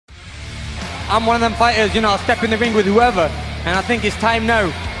I'm one of them fighters, I'll step in the ring with whoever. And I think it's time now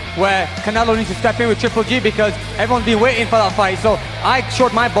where Canelo needs to step in with Triple G because everyone's been waiting for that fight. So I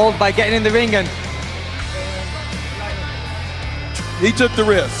showed my balls by getting in the ring and... He took the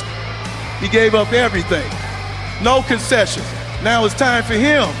risk. He gave up everything. No concessions. Now it's time for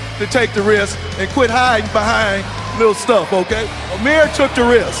him to take the risk and quit hiding behind little stuff, okay? Amir took the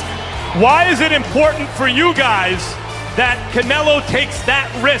risk. Why is it important for you guys that Canelo takes that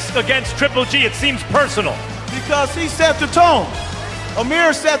risk against Triple G? It seems personal. Because he set the tone.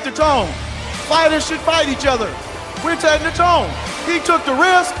 Amir set the tone. Fighters should fight each other. We're setting the tone. He took the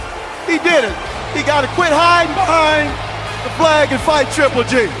risk. He did it. He got to quit hiding behind the flag and fight Triple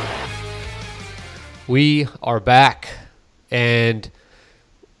G. We are back, and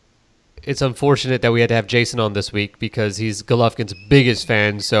it's unfortunate that we had to have Jason on this week because he's Golovkin's biggest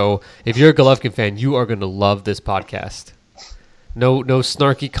fan. So if you're a Golovkin fan, you are going to love this podcast. No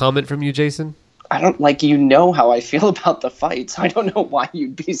snarky comment from you, Jason? I don't how I feel about the fights. I don't know why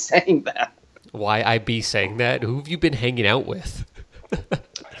you'd be saying that. Why I be saying that? Who have you been hanging out with?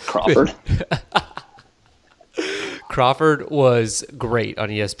 Crawford. Crawford was great on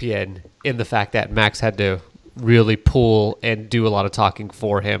ESPN in the fact that Max had to really pull and do a lot of talking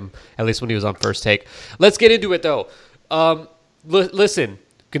for him, at least when he was on First Take. Let's get into it, though. Listen,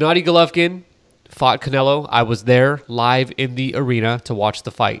 Gennady Golovkin fought Canelo. I was there live in the arena to watch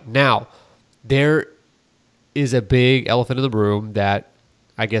the fight. Now, there is a big elephant in the room that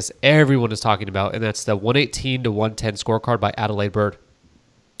I guess everyone is talking about, and that's the 118 to 110 scorecard by Adelaide Bird.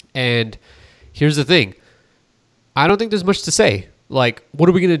 And here's the thing. I don't think there's much to say. Like, what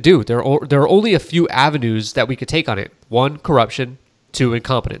are we going to do? There are only a few avenues that we could take on it. 1, corruption. 2,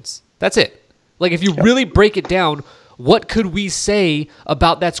 incompetence. That's it. Like, if you really break it down, what could we say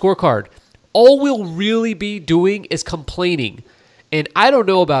about that scorecard? All we'll really be doing is complaining. And I don't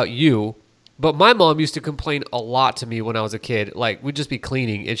know about you, but my mom used to complain a lot to me when I was a kid. Like, we'd just be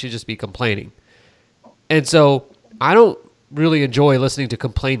cleaning and she'd just be complaining. And so I don't really enjoy listening to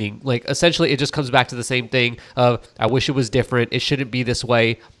complaining. Like, essentially, it just comes back to the same thing of, I wish it was different. It shouldn't be this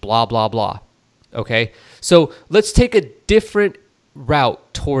way, blah, blah, blah. Okay? So let's take a different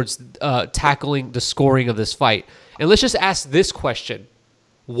route towards tackling the scoring of this fight. And let's just ask this question.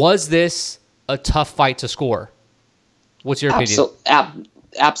 Was this a tough fight to score? What's your opinion?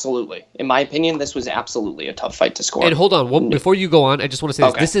 Absolutely. In my opinion, this was absolutely a tough fight to score. And hold on, before you go on, I just want to say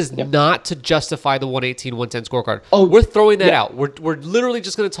this. This is not to justify the 118, 110 scorecard. Oh, we're throwing that out. We're literally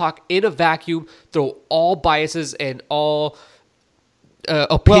just going to talk in a vacuum, throw all biases and all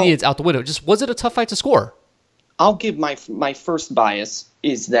opinions out the window. Just, was it a tough fight to score? I'll give my first bias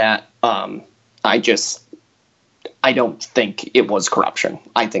is that I don't think it was corruption.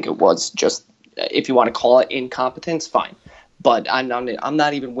 I think it was just, if you want to call it incompetence, fine. But I'm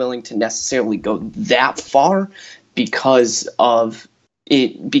not even willing to necessarily go that far because of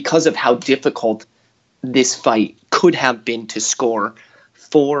how difficult this fight could have been to score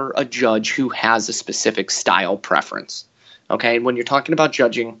for a judge who has a specific style preference. Okay, and when you're talking about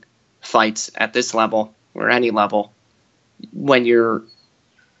judging fights at this level or any level, when you're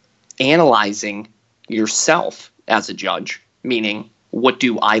analyzing yourself as a judge, meaning what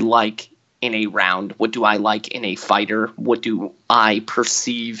do I like in a round? What do I like in a fighter? What do I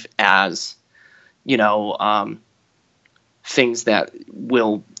perceive as, things that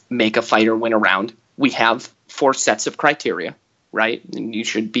will make a fighter win a round? We have 4 sets of criteria, right? And you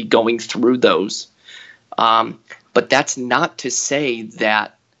should be going through those. But that's not to say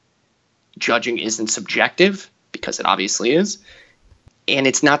that judging isn't subjective, because it obviously is. And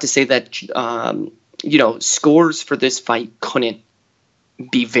it's not to say that, scores for this fight couldn't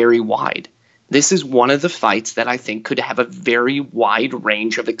be very wide. This is one of the fights that I think could have a very wide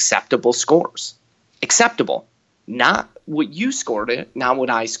range of acceptable scores. Acceptable. Not what you scored it, not what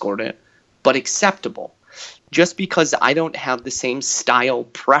I scored it, but acceptable. Just because I don't have the same style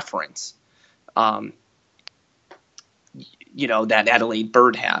preference, that Adelaide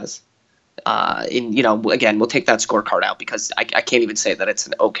Bird has. Again, we'll take that scorecard out because I can't even say that it's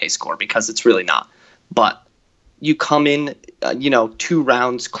an okay score because it's really not. But you come in, 2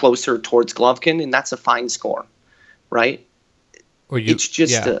 rounds closer towards Golovkin, and that's a fine score, right? It's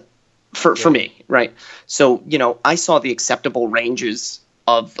just for me, right? So, I saw the acceptable ranges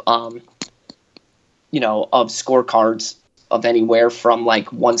of, of scorecards of anywhere from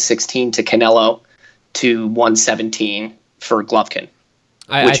like 116 to Canelo to 117 for Golovkin,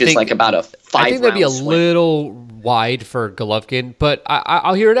 which is like about a 5 round I think that'd be a little wide for Golovkin, but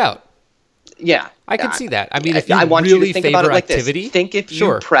I'll hear it out. Yeah. I can see that. I mean, if you want really you to think favor about it like activity, this. Think if you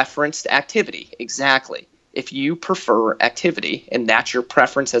preferenced activity. Exactly. If you prefer activity and that's your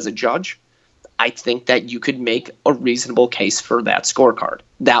preference as a judge, I think that you could make a reasonable case for that scorecard,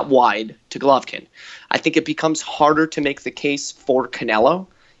 that wide to Golovkin. I think it becomes harder to make the case for Canelo,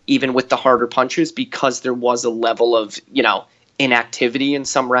 even with the harder punches, because there was a level of, inactivity in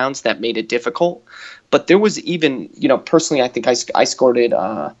some rounds that made it difficult. But there was even, personally, I think I scored it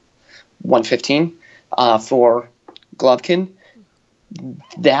 115 for Golovkin.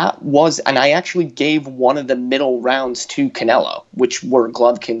 That was, and I actually gave one of the middle rounds to Canelo, which were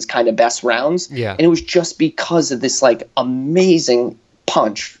Golovkin's kind of best rounds. Yeah. And it was just because of this amazing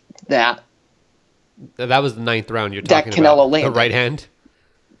punch that was the 9th round you're talking Canelo about. landed. The right hand?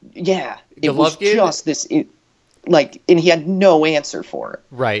 Yeah. It was Golovkin? just this, and he had no answer for it.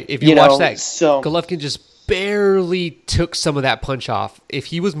 Right. If you watch that, so Golovkin just barely took some of that punch off. If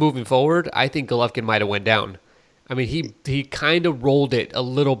he was moving forward, I think Golovkin might have went down. I mean, he kind of rolled it a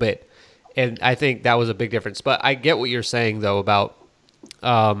little bit, and I think that was a big difference. But I get what you're saying, though, about,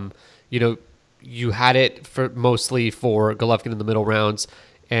 you had it mostly for Golovkin in the middle rounds,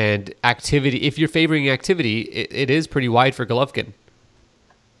 and activity. If you're favoring activity, it is pretty wide for Golovkin.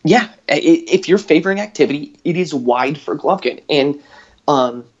 Yeah, if you're favoring activity, it is wide for Golovkin, and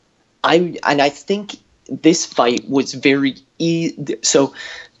I think this fight was very easy. So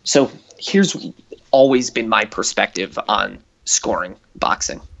here's always been my perspective on scoring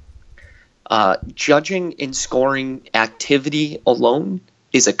boxing. Judging and scoring activity alone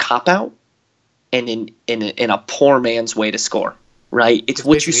is a cop-out and in a poor man's way to score, right? It's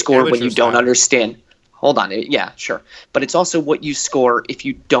what you score when you don't understand. Hold on. Yeah, sure. But it's also what you score if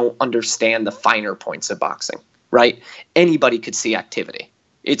you don't understand the finer points of boxing, right? Anybody could see activity.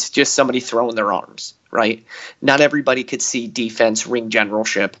 It's just somebody throwing their arms, right? Not everybody could see defense, ring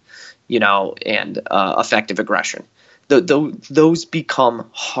generalship, and effective aggression. Those become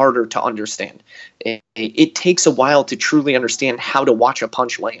harder to understand. It takes a while to truly understand how to watch a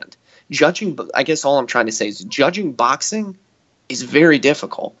punch land. I guess all I'm trying to say is judging boxing is very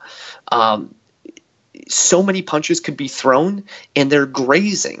difficult. So many punches could be thrown and they're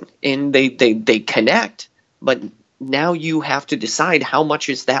grazing and they connect, but now you have to decide how much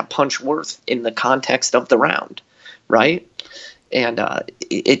is that punch worth in the context of the round, right? And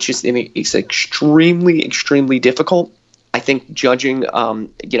it's extremely, extremely difficult. I think judging,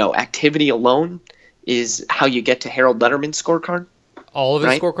 activity alone is how you get to Harold Letterman's scorecard. All of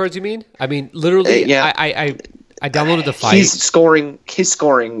his scorecards, you mean? I mean, literally, yeah. I downloaded the fight. His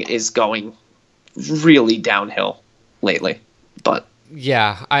scoring is going really downhill lately, but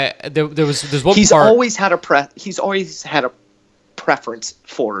yeah, there's one he's part. always had a preference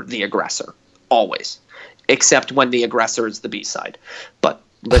for the aggressor, always, except when the aggressor is the B side. But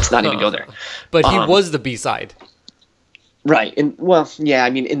let's not even go there. But he was the B side, right? And I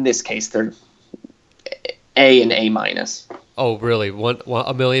mean, in this case, they're A and A minus. Oh, really?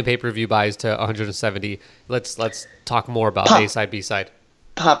 A million pay-per-view buys to 170. Let's talk more about A side, B side.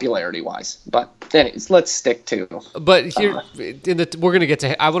 Popularity wise, but anyways, let's stick to. But here, we're gonna get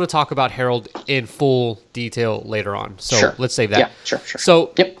to. I want to talk about Harold in full detail later on. So sure. Let's save that. Yeah, sure.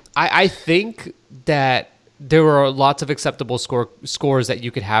 So yep. I think that there were lots of acceptable scores that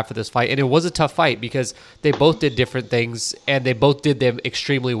you could have for this fight, and it was a tough fight because they both did different things and they both did them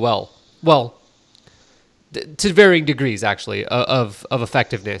extremely well. Well, to varying degrees, actually, of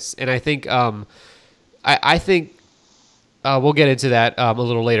effectiveness. And I think I think we'll get into that a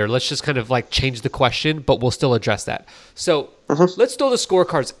little later. Let's just kind of change the question, but we'll still address that. So let's throw the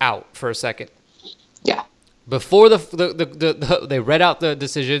scorecards out for a second. Yeah. Before they read out the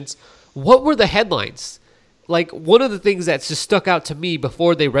decisions, what were the headlines? One of the things that just stuck out to me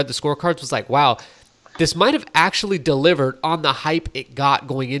before they read the scorecards was wow, this might have actually delivered on the hype it got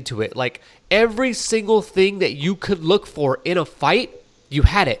going into it. Every single thing that you could look for in a fight, you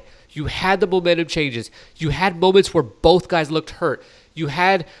had it. You had the momentum changes. You had moments where both guys looked hurt. You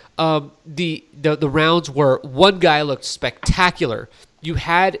had the rounds where one guy looked spectacular. You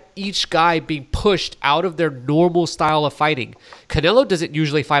had each guy being pushed out of their normal style of fighting. Canelo doesn't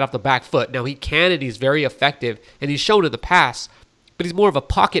usually fight off the back foot. Now, he can, and he's very effective, and he's shown in the past, but he's more of a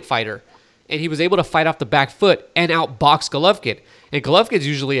pocket fighter. And he was able to fight off the back foot and outbox Golovkin. And Golovkin's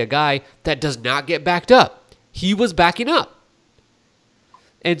usually a guy that does not get backed up. He was backing up.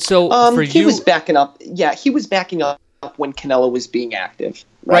 And so he was backing up. Yeah, he was backing up when Canelo was being active.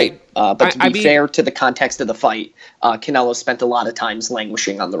 Right. But to be fair to the context of the fight, Canelo spent a lot of times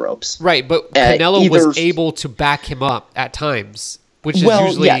languishing on the ropes. Right, but Canelo was able to back him up at times, which is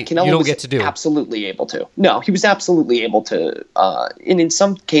usually Canelo you don't get to do. Absolutely able to. No, he was absolutely able to. And in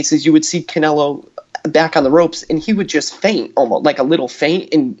some cases, you would see Canelo back on the ropes, and he would just feint, almost like a little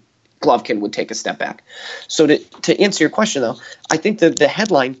feint, and Golovkin would take a step back. So to answer your question, though, I think that the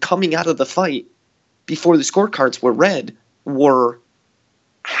headline coming out of the fight before the scorecards were read were,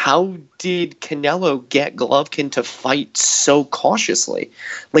 how did Canelo get Golovkin to fight so cautiously?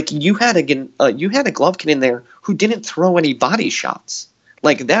 Like, you had a Golovkin in there who didn't throw any body shots.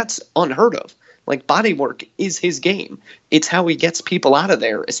 Like, that's unheard of. Like, body work is his game. It's how he gets people out of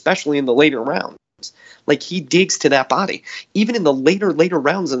there, especially in the later rounds. Like, he digs to that body. Even in the later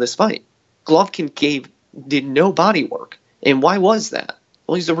rounds of this fight, Golovkin did no body work. And why was that?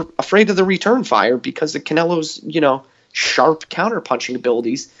 Well, he's afraid of the return fire because of Canelo's, sharp counterpunching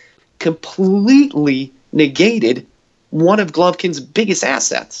abilities completely negated one of Golovkin's biggest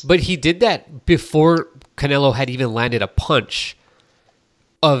assets. But he did that before Canelo had even landed a punch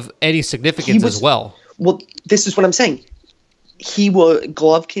of any significance as well. Well, this is what I'm saying.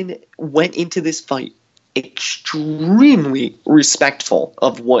 Golovkin went into this fight extremely respectful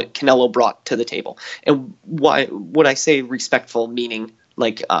of what Canelo brought to the table. And why would I say respectful? Meaning,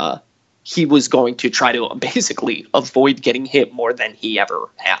 like, he was going to try to basically avoid getting hit more than he ever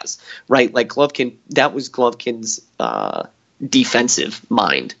has, right? Like, that was Golovkin's defensive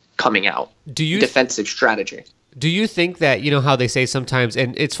mind coming out. Defensive strategy. Do you think that, how they say sometimes,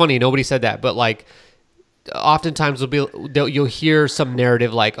 and it's funny, nobody said that, but like, oftentimes you'll hear some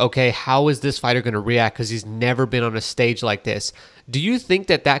narrative like, okay, how is this fighter going to react because he's never been on a stage like this? Do you think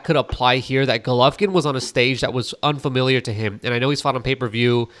that could apply here, that Golovkin was on a stage that was unfamiliar to him? And I know he's fought on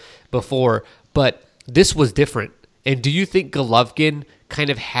pay-per-view before, but this was different. And do you think Golovkin kind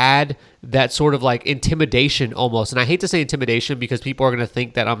of had that sort of like intimidation almost? And I hate to say intimidation because people are going to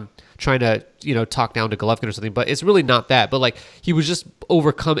think that I'm trying to, talk down to Golovkin or something, but it's really not that. But like, he was just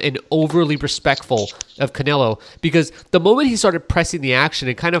overcome and overly respectful of Canelo because the moment he started pressing the action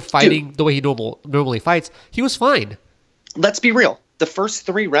and kind of fighting the way he normally fights, he was fine. Let's be real. The first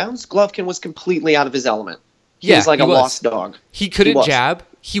 3 rounds, Golovkin was completely out of his element. He was like a lost dog. He couldn't jab.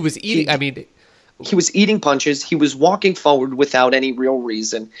 He was eating. He was eating punches. He was walking forward without any real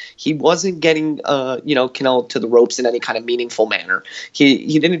reason. He wasn't getting, Canelo to the ropes in any kind of meaningful manner.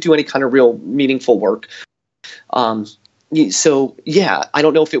 He didn't do any kind of real meaningful work. So yeah, I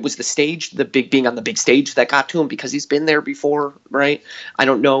don't know if it was the stage, being on the big stage that got to him because he's been there before, right? I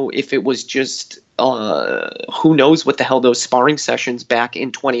don't know if it was just, who knows what the hell those sparring sessions back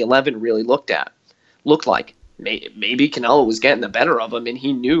in 2011 really looked like. Maybe Canelo was getting the better of him, and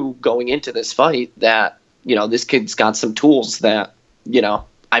he knew going into this fight that, this kid's got some tools that,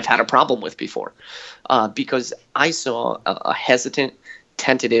 I've had a problem with before. Because I saw a hesitant,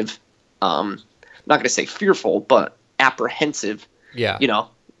 tentative, I'm not going to say fearful, but apprehensive,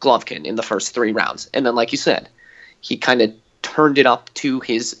 Golovkin in the first 3 rounds. And then, like you said, he kind of turned it up to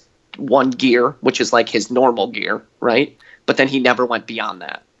his one gear, which is like his normal gear, right? But then he never went beyond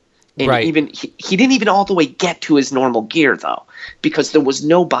that. And even he didn't even all the way get to his normal gear, though, because there was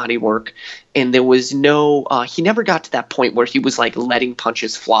no body work and there was no he never got to that point where he was like letting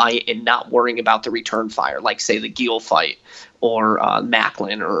punches fly and not worrying about the return fire, like, say, the Gill fight or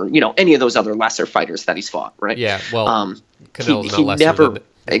Macklin or, any of those other lesser fighters that he's fought, right? Yeah, well, Canelo's he not lesser never, than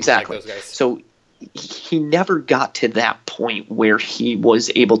exactly. like those guys. So he never got to that point where he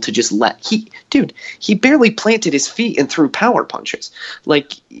was able to just he barely planted his feet and threw power punches.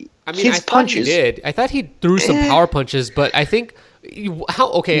 Like, I mean, I thought he did. I thought he threw some power punches, but I think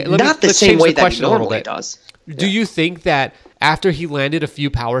let's same change way the that question he a little normally bit. does. Do you think that after he landed a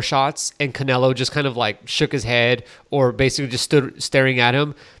few power shots and Canelo just kind of like shook his head or basically just stood staring at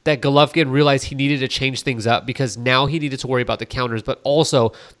him, that Golovkin realized he needed to change things up because now he needed to worry about the counters, but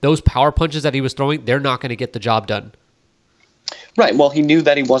also those power punches that he was throwing, they're not going to get the job done? Right. Well, he knew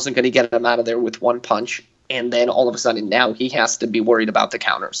that he wasn't going to get him out of there with one punch. And then all of a sudden now he has to be worried about the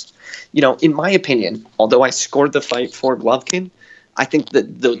counters. In my opinion, although I scored the fight for Golovkin, I think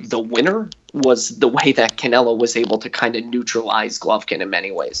that the winner was the way that Canelo was able to kind of neutralize Golovkin in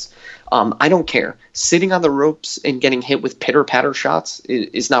many ways. I don't care. Sitting on the ropes and getting hit with pitter-patter shots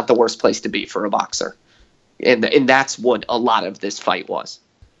is not the worst place to be for a boxer. And that's what a lot of this fight was.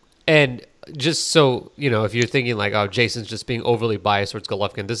 And just so, if you're thinking like, oh, Jason's just being overly biased towards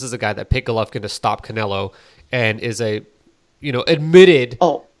Golovkin, this is a guy that picked Golovkin to stop Canelo and is a, admitted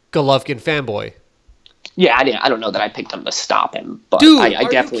Golovkin fanboy. Yeah, I don't know that I picked him to stop him, but dude, I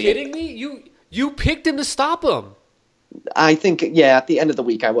definitely. Are you kidding me? You picked him to stop him. I think, at the end of the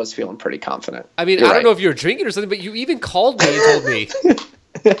week, I was feeling pretty confident. I mean, I don't know if you were drinking or something, but you even called me and told me.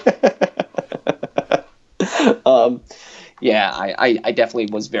 Yeah, I definitely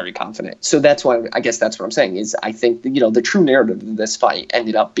was very confident. So that's why I guess that's what I'm saying is I think the true narrative of this fight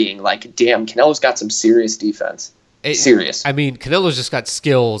ended up being like, damn, Canelo's got some serious defense. Serious. I mean, Canelo's just got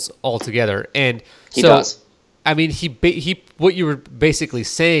skills altogether, and he does. I mean, he what you were basically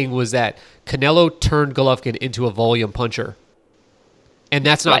saying was that Canelo turned Golovkin into a volume puncher. And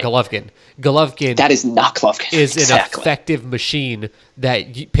that's not Right. Golovkin. Golovkin That is not Golovkin. is an Exactly. effective machine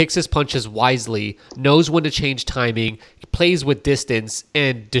that picks his punches wisely, knows when to change timing, plays with distance,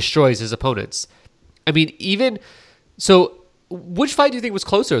 and destroys his opponents. I mean, so which fight do you think was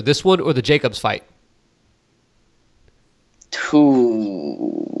closer, this one or the Jacobs fight?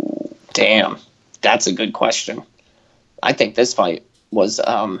 Damn, that's a good question. I think this fight was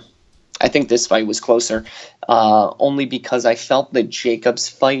closer, only because I felt the Jacobs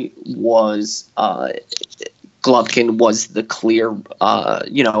fight was Golovkin was the clear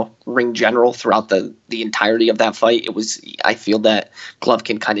ring general throughout the entirety of that fight. I feel that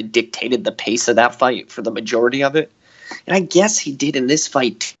Golovkin kind of dictated the pace of that fight for the majority of it, and I guess he did in this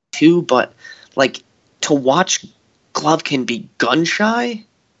fight too. But like, to watch Golovkin be gun shy.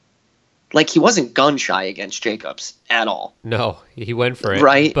 Like, he wasn't gun shy against Jacobs at all. No, he went for it.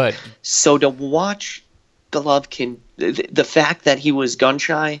 Right? But so to watch Golovkin, the fact that he was gun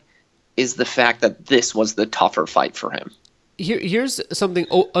shy is the fact that this was the tougher fight for him. here's something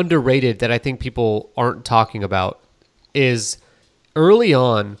underrated that I think people aren't talking about is early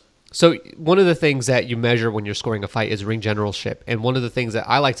on. So one of the things that you measure when you're scoring a fight is ring generalship. And one of the things that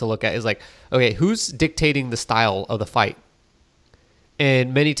I like to look at is like, okay, who's dictating the style of the fight?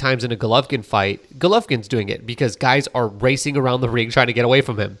 And many times in a Golovkin fight, Golovkin's doing it because guys are racing around the ring trying to get away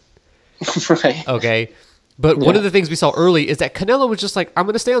from him. Right. Okay. But one of the things we saw early is that Canelo was just like, I'm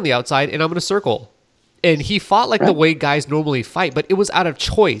going to stay on the outside and I'm going to circle. And he fought like the way guys normally fight, but it was out of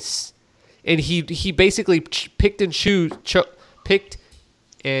choice. And he basically picked and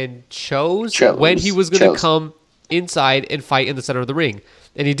chose when he was going to come inside and fight in the center of the ring.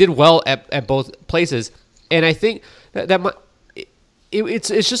 And he did well at both places. And I think it's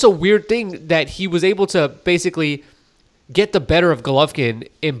just a weird thing that he was able to basically get the better of Golovkin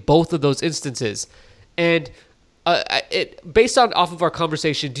in both of those instances. And based off of our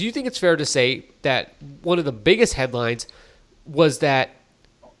conversation, do you think it's fair to say that one of the biggest headlines was that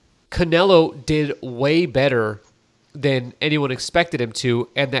Canelo did way better than anyone expected him to,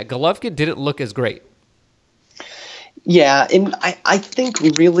 and that Golovkin didn't look as great? Yeah, and I think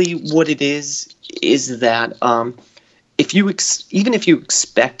really what it is that even if you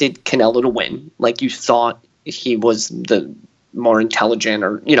expected Canelo to win, like you thought he was the more intelligent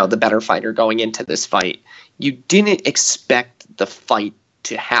or the better fighter going into this fight, you didn't expect the fight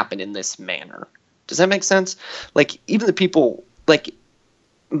to happen in this manner. Does that make sense? Like, even the people, like,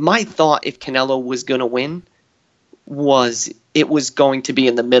 my thought if Canelo was going to win was it was going to be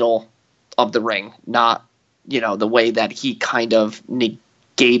in the middle of the ring, not the way that he kind of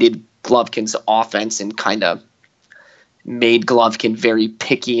negated Golovkin's offense and kind of made Golovkin very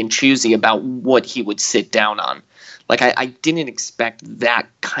picky and choosy about what he would sit down on. Like, I didn't expect that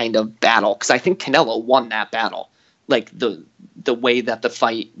kind of battle, because I think Canelo won that battle. Like, the way that the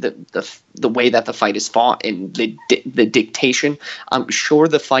fight the way that the fight is fought and the dictation. I'm sure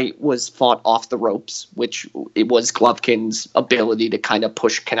the fight was fought off the ropes, which it was Golovkin's ability to kind of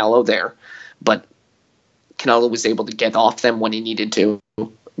push Canelo there, but Canelo was able to get off them when he needed to.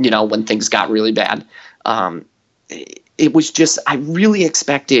 When things got really bad. It was just, I really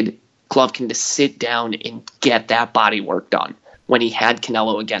expected Golovkin to sit down and get that body work done when he had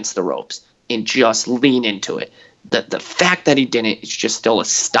Canelo against the ropes and just lean into it. The fact that he didn't is just still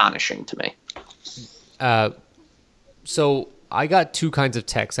astonishing to me. So I got two kinds of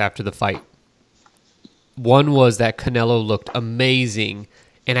texts after the fight. One was that Canelo looked amazing,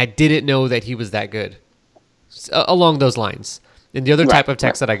 and I didn't know that he was that good. Along those lines. And the other type of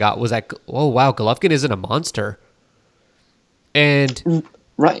text that I got was like, oh, wow, Golovkin isn't a monster. And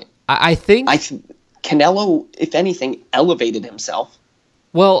right. I think Canelo, if anything, elevated himself.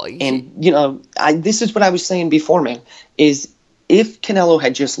 Well, and this is what I was saying before, man, is if Canelo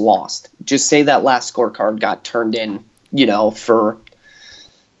had just lost, just say that last scorecard got turned in, for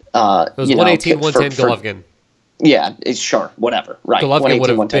it was 118, 110 Golovkin. Yeah, it's sure, whatever. Right. Golovkin would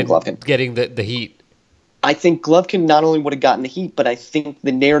have been Golovkin. Getting the heat. I think Golovkin not only would have gotten the heat, but I think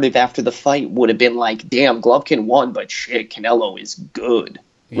the narrative after the fight would have been like, damn, Golovkin won, but shit, Canelo is good,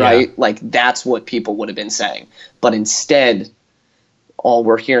 right? Yeah. Like, that's what people would have been saying. But instead, all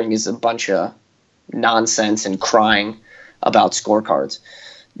we're hearing is a bunch of nonsense and crying about scorecards.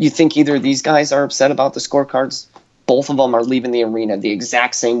 You think either of these guys are upset about the scorecards? Both of them are leaving the arena the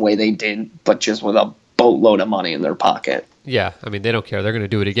exact same way they did, but just with a boatload of money in their pocket. Yeah, I mean, they don't care. They're going to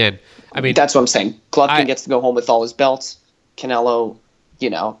do it again. I mean, that's what I'm saying. Golovkin gets to go home with all his belts. Canelo,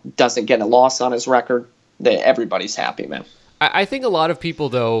 doesn't get a loss on his record. Everybody's happy, man. I think a lot of people,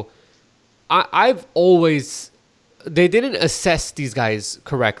 though, I've always they didn't assess these guys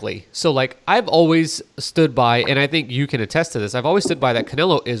correctly. So, like, I've always stood by, and I think you can attest to this, I've always stood by that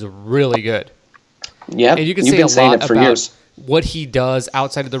Canelo is really good. Yeah, and you can you've say been a saying lot it for about years. what he does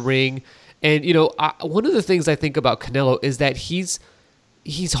outside of the ring. And, you know, one of the things I think about Canelo is that he's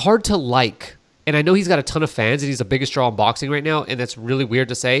hard to like. And I know he's got a ton of fans, and he's the biggest draw in boxing right now, and that's really weird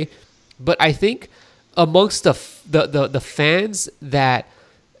to say. But I think amongst the fans that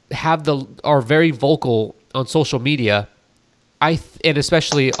are very vocal on social media, and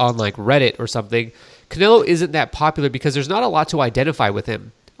especially on like Reddit or something, Canelo isn't that popular because there's not a lot to identify with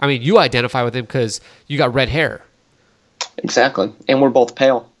him. I mean, you identify with him because you got red hair. Exactly, and we're both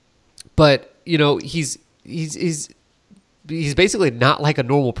pale. But you know, he's basically not like a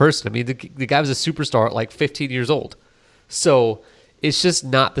normal person. I mean, the guy was a superstar at like 15 years old, so it's just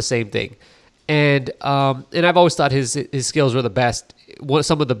not the same thing. And I've always thought his skills were the best,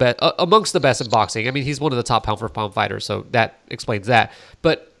 some of the best, amongst the best in boxing. I mean, he's one of the top pound for pound fighters, so that explains that.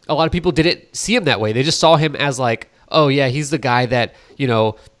 But a lot of people didn't see him that way. They just saw him as like, oh yeah, he's the guy that, you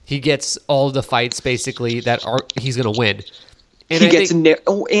know, he gets all the fights basically that he's gonna win. And it's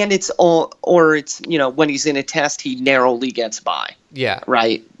you know, when he's in a test, he narrowly gets by. Yeah.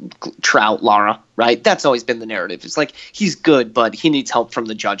 Right. Trout, Lara. Right. That's always been the narrative. It's like he's good, but he needs help from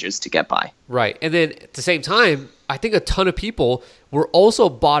the judges to get by. Right. And then at the same time, I think a ton of people were also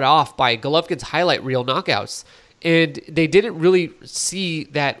bought off by Golovkin's highlight reel knockouts, and they didn't really see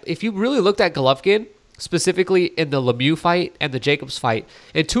that. If you really looked at Golovkin, specifically in the Lemieux fight and the Jacobs fight,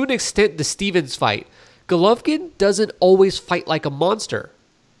 and to an extent the Stevens fight, Golovkin doesn't always fight like a monster.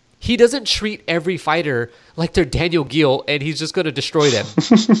 He doesn't treat every fighter like they're Daniel Geale and he's just going to destroy them.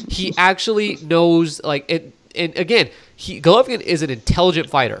 He actually knows, like, and again, Golovkin is an intelligent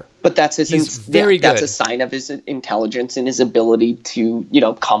fighter. But that's he's very good. That's a sign of his intelligence and his ability to, you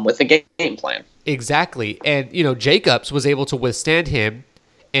know, come with a game plan. Exactly. And, you know, Jacobs was able to withstand him.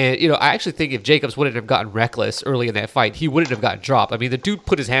 And, you know, I actually think if Jacobs wouldn't have gotten reckless early in that fight, he wouldn't have gotten dropped. I mean, the dude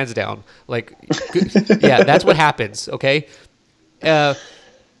put his hands down. Like, yeah, that's what happens, okay?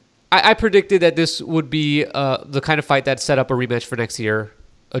 I predicted that this would be the kind of fight that set up a rematch for next year,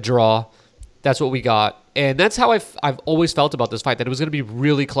 a draw. That's what we got. And that's how I've always felt about this fight, that it was going to be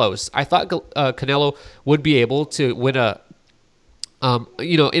really close. I thought Canelo would be able to win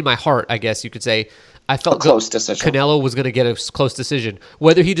you know, in my heart, I guess you could say, I felt a close decision. Canelo was going to get a close decision,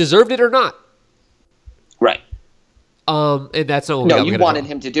 whether he deserved it or not. Right. And that's not what No, you wanted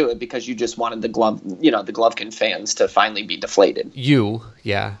him to do it because you just wanted the Golovkin fans to finally be deflated.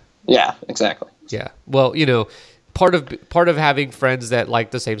 Yeah. Yeah, exactly. Yeah. Well, you know, part of having friends that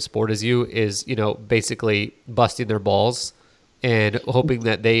like the same sport as you is, you know, basically busting their balls and hoping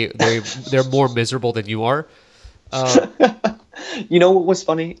that they're more miserable than you are. You know what was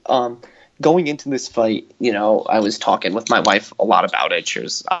funny? Going into this fight, you know, I was talking with my wife a lot about it. She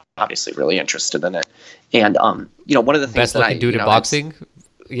was obviously really interested in it. And, you know, one of the things best looking dude in boxing.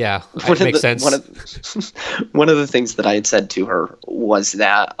 Yeah, it makes sense. One of the things that I had said to her was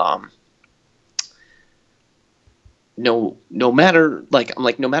that, no matter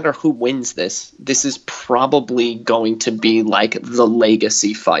who wins this is probably going to be like the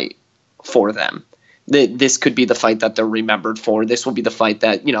legacy fight for them. This could be the fight that they're remembered for. This will be the fight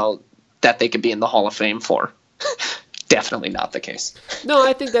that, you know, that they could be in the Hall of Fame for. Definitely not the case. No,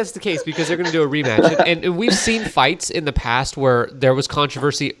 I think that's the case because they're going to do a rematch. And we've seen fights in the past where there was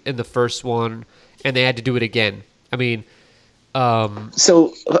controversy in the first one and they had to do it again. I mean...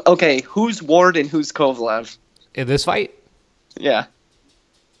 So, okay, who's Ward and who's Kovalev? In this fight? Yeah.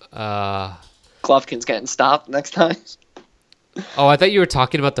 Golovkin's getting stopped next time. Oh, I thought you were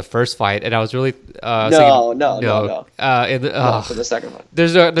talking about the first fight, and I was really No. For the second one,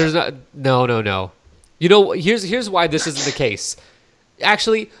 there's no. You know, here's why this isn't the case.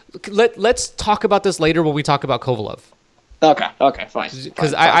 Actually, let's talk about this later when we talk about Kovalev. Okay, fine.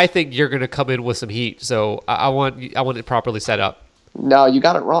 Because I think you're gonna come in with some heat, so I want it properly set up. No, you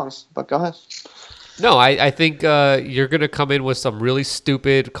got it wrong, but go ahead. No, I think you're gonna come in with some really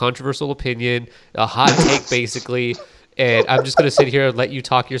stupid, controversial opinion, a hot take, basically. And I'm just going to sit here and let you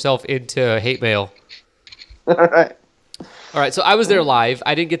talk yourself into hate mail. All right. So I was there live.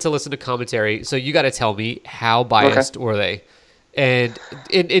 I didn't get to listen to commentary. So you got to tell me how biased were they? And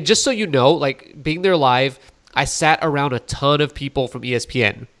just so you know, like being there live, I sat around a ton of people from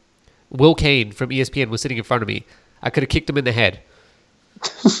ESPN. Will Kane from ESPN was sitting in front of me. I could have kicked him in the head.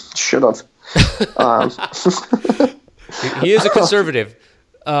 Should have. He is a conservative.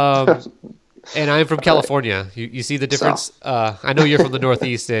 And I'm from California. You see the difference? I know you're from the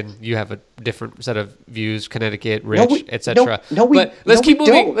Northeast and you have a different set of views, Connecticut, rich, etc. But let's keep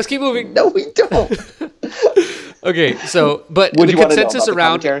moving. Let's keep moving. No, we don't. Okay, so but What the do you wanna know consensus about the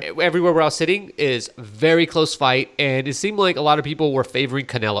around commentary? everywhere where I was sitting is very close fight, and it seemed like a lot of people were favoring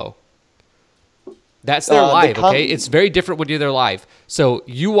Canelo. That's their live, okay? It's very different when you're there live. So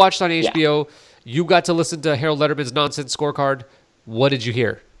you watched on HBO, you got to listen to Harold Letterman's nonsense scorecard. What did you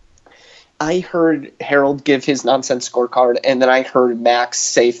hear? I heard Harold give his nonsense scorecard, and then I heard Max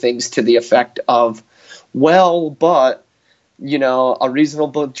say things to the effect of, well, but, a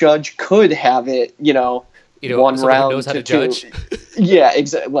reasonable judge could have it, one someone who round knows how to two. judge. Yeah,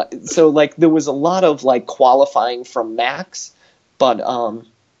 exactly. So, there was a lot of, qualifying from Max, but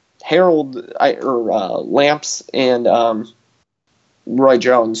Harold, Lamps and Roy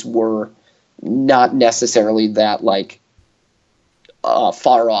Jones were not necessarily that,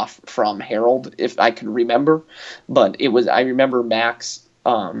 far off from Harold, if I can remember. But I remember Max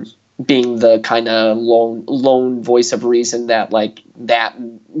being the kind of lone voice of reason that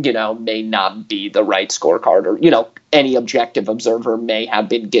may not be the right scorecard, or any objective observer may have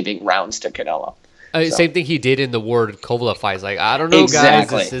been giving rounds to Canelo. Same thing he did in the Ward Kovalev fights. I don't know,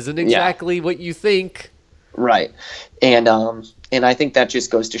 Exactly. guys. This isn't exactly what you think. Right. And I think that just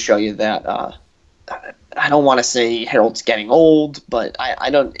goes to show you that I don't want to say Harold's getting old, but I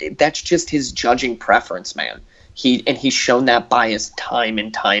don't. That's just his judging preference, man. He's shown that bias time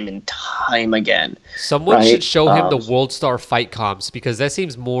and time and time again. Someone should show him the World Star fight comps, because that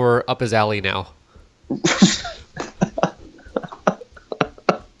seems more up his alley now.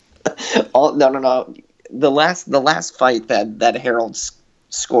 No. The last fight that Harold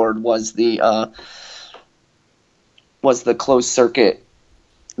scored was the closed circuit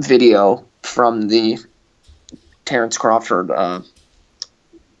video from the Terrence Crawford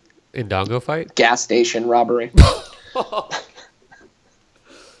Indongo fight? Gas station robbery.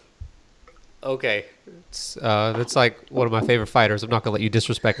 Okay. That's like one of my favorite fighters. I'm not going to let you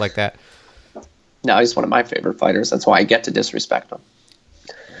disrespect like that. No, he's one of my favorite fighters. That's why I get to disrespect him.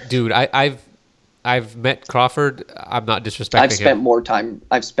 Dude, I've met Crawford. I'm not disrespecting him.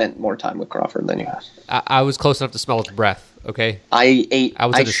 I've spent more time with Crawford than you have. I was close enough to smell his breath, okay? I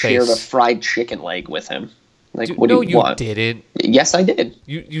shared face. a fried chicken leg with him. Dude, what do you want? Didn't. Yes, I did.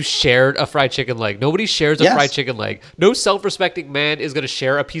 You shared a fried chicken leg. Nobody shares a fried chicken leg. No self-respecting man is going to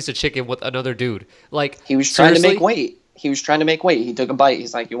share a piece of chicken with another dude. He was trying to make weight. He took a bite.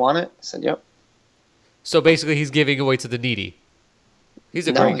 He's like, "You want it?" I said, "Yep." So basically, he's giving away to the needy. He's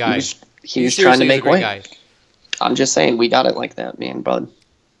a great guy. He was trying to make weight. Guy. I'm just saying, we got it like that, me and Bud.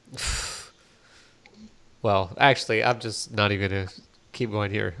 Well, actually, I'm just not even going to keep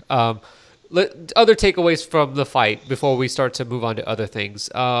going here. Other takeaways from the fight before we start to move on to other things.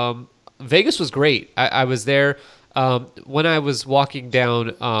 Vegas was great. I was there when I was walking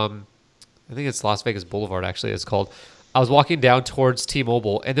down. I think it's Las Vegas Boulevard. Actually, it's called. I was walking down towards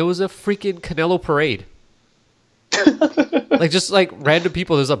T-Mobile, and there was a freaking Canelo parade. just random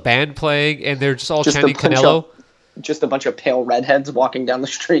people. There's a band playing, and they're just all chanting Canelo. Just a bunch of pale redheads walking down the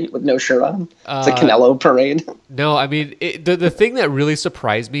street with no shirt on. It's a Canelo parade. No, I mean, the thing that really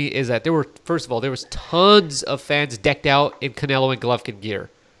surprised me is that there was tons of fans decked out in Canelo and Golovkin gear.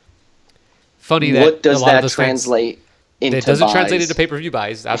 Funny that what does a lot that of those translate fans, into? It doesn't buys? translate into pay-per-view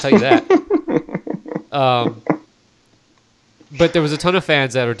buys. I'll tell you that. But there was a ton of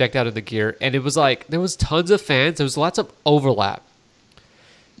fans that were decked out in the gear, and it was there was tons of fans. There was lots of overlap.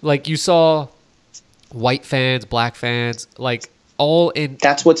 You saw white fans, black fans, all in.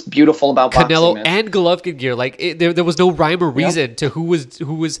 That's what's beautiful about Canelo boxing, and Golovkin gear. There was no rhyme or reason to who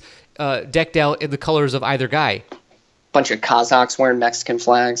was decked out in the colors of either guy. Bunch of Kazakhs wearing Mexican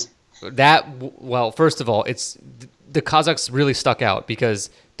flags. First of all, it's the Kazakhs really stuck out because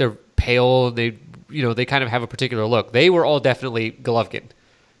they're pale and they kind of have a particular look. They were all definitely Golovkin.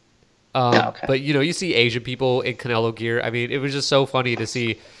 Okay. But you see Asian people in Canelo gear. I mean, it was just so funny to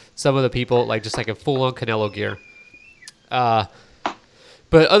see some of the people just in full-on Canelo gear. But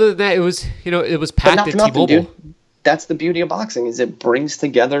other than that, it was packed at T-Mobile. Dude. That's the beauty of boxing, is it brings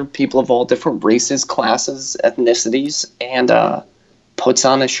together people of all different races, classes, ethnicities, and puts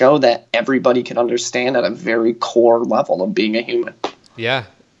on a show that everybody can understand at a very core level of being a human. Yeah.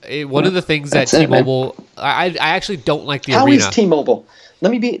 One of the things that T-Mobile, I actually don't like the arena. How is T-Mobile?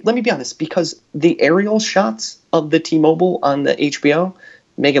 Let me be honest, because the aerial shots of the T-Mobile on the HBO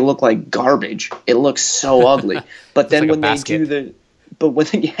make it look like garbage. It looks so ugly. But then when they do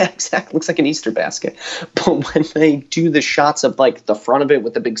exactly, looks like an Easter basket. But when they do the shots of the front of it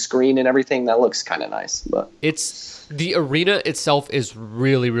with the big screen and everything, that looks kind of nice. But the arena itself is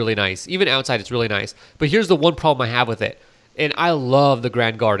really, really nice. Even outside, it's really nice. But here's the one problem I have with it. And I love the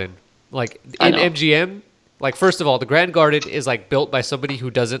Grand Garden. In MGM, first of all, the Grand Garden is built by somebody who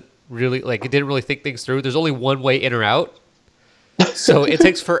doesn't really like it didn't really think things through. There's only one way in or out, so it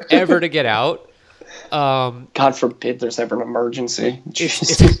takes forever to get out. God forbid there's ever an emergency.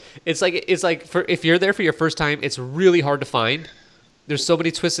 It's like for if you're there for your first time, it's really hard to find. There's so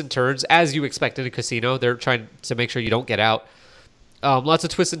many twists and turns, as you expect in a casino. They're trying to make sure you don't get out. Lots of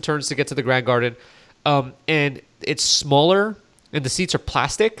twists and turns to get to the Grand Garden, and it's smaller, and the seats are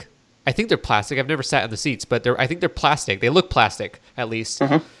plastic. I think they're plastic. I've never sat in the seats, but I think they're plastic. They look plastic, at least.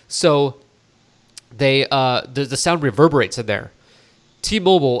 Mm-hmm. So they the sound reverberates in there.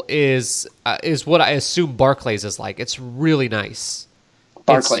 T-Mobile is what I assume Barclays is like. It's really nice.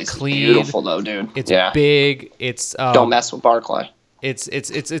 Barclays is beautiful though, dude. It's big. It's don't mess with Barclay. It's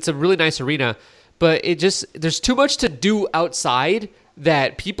a really nice arena, but there's too much to do outside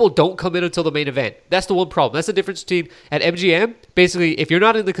that people don't come in until the main event. That's the one problem. That's the difference between at MGM. Basically, if you're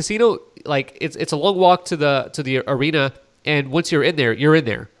not in the casino, like it's a long walk to the arena, and once you're in there, you're in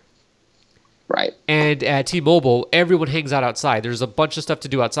there. Right. And at T-Mobile, everyone hangs out outside. There's a bunch of stuff to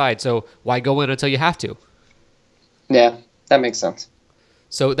do outside, so why go in until you have to? Yeah, that makes sense.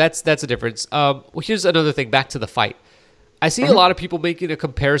 So that's a difference. Well, here's another thing. Back to the fight. I see a lot of people making a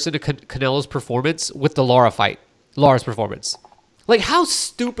comparison to Canelo's performance with the Lara's performance. Like, how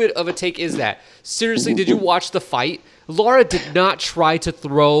stupid of a take is that? Seriously, did you watch the fight? Lara did not try to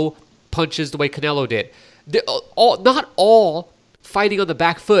throw punches the way Canelo did. Not all fighting on the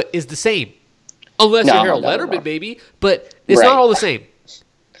back foot is the same. Unless you're Harold Letterman, maybe. But it's not all the same.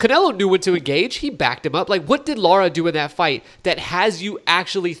 Canelo knew when to engage. He backed him up. Like, what did Lara do in that fight that has you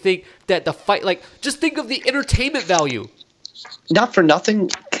actually think that the fight... Like, just think of the entertainment value. Not for nothing,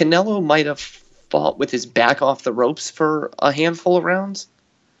 Canelo might have fought with his back off the ropes for a handful of rounds,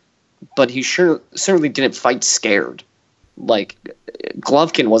 but he certainly didn't fight scared. Like,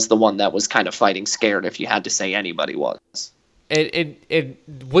 Golovkin was the one that was kind of fighting scared, if you had to say anybody was. And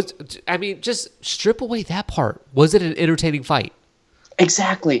was, I mean, just strip away that part. Was it an entertaining fight?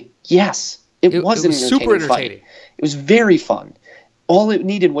 Exactly. Yes. It was an super entertaining fight. It was very fun. All it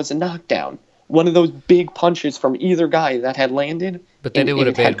needed was a knockdown. One of those big punches from either guy that had landed, but then it would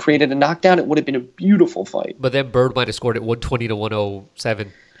have had created a knockdown. It would have been a beautiful fight. But then Bird might have scored it 120 to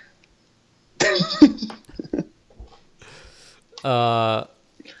 107.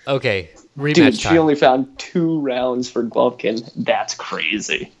 Okay, rematch Dude, time. she only found 2 rounds for Golovkin. That's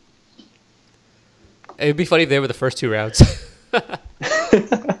crazy. It'd be funny if they were the first 2 rounds.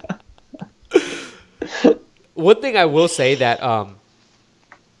 One thing I will say that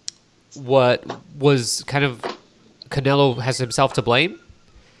what was kind of Canelo has himself to blame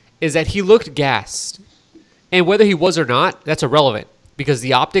is that he looked gassed. And whether he was or not, that's irrelevant because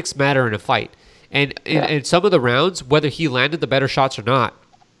the optics matter in a fight. And in some of the rounds, whether he landed the better shots or not,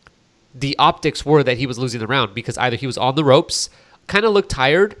 the optics were that he was losing the round because either he was on the ropes, kind of looked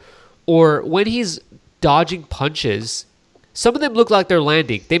tired, or when he's dodging punches, some of them look like they're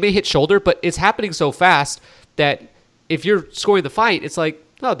landing. They may hit shoulder, but it's happening so fast that if you're scoring the fight, it's like,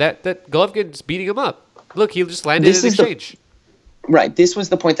 oh, that Golovkin's beating him up. Look, he just landed in exchange. Right. This was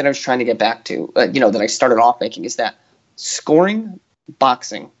the point that I was trying to get back to, that I started off making, is that scoring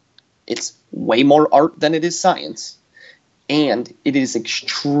boxing, it's way more art than it is science, and it is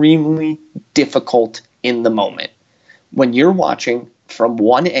extremely difficult in the moment. When you're watching from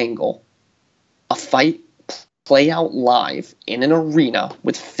one angle a fight play out live in an arena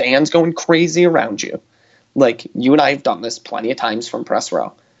with fans going crazy around you, like you and I have done this plenty of times from press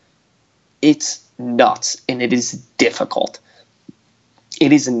row, it's nuts and it is difficult.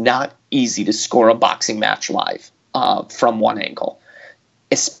 It is not easy to score a boxing match live from one angle,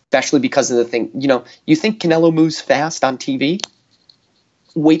 especially because of the thing, you think Canelo moves fast on TV?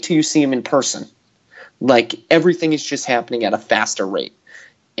 Wait till you see him in person. Like, everything is just happening at a faster rate.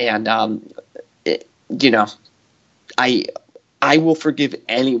 And, I will forgive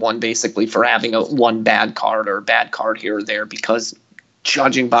anyone basically for having one bad card or a bad card here or there, because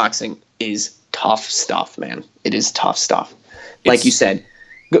judging boxing is tough stuff, man. It is tough stuff. Like you said,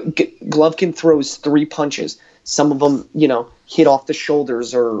 Golovkin throws 3 punches. Some of them, hit off the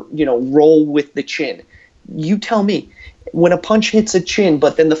shoulders or, roll with the chin. You tell me, when a punch hits a chin,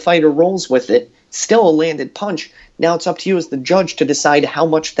 but then the fighter rolls with it, still a landed punch. Now it's up to you as the judge to decide how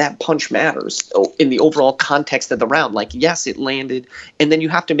much that punch matters in the overall context of the round. Like, yes, it landed, and then you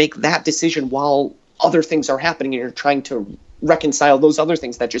have to make that decision while other things are happening, and you're trying to reconcile those other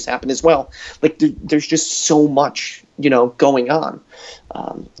things that just happened as well. Like, there's just so much, going on.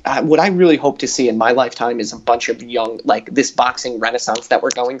 What I really hope to see in my lifetime is a bunch of young, like this boxing renaissance that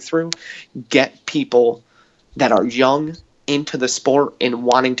we're going through, get people that are young into the sport and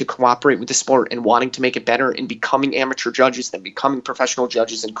wanting to cooperate with the sport and wanting to make it better and becoming amateur judges, then becoming professional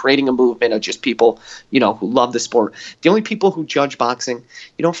judges and creating a movement of just people, who love the sport. The only people who judge boxing,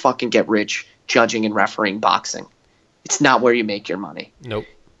 you don't fucking get rich judging and refereeing boxing. It's not where you make your money. Nope.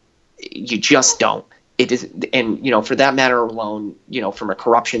 You just don't. It is, and for that matter alone, from a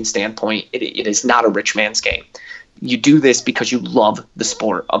corruption standpoint, it is not a rich man's game. You do this because you love the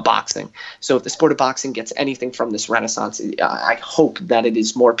sport of boxing. So if the sport of boxing gets anything from this renaissance, I hope that it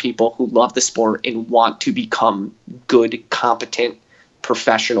is more people who love the sport and want to become good, competent,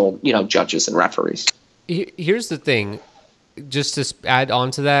 professional, judges and referees. Here's the thing, just to add on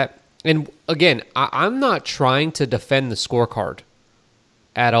to that. And again, I'm not trying to defend the scorecard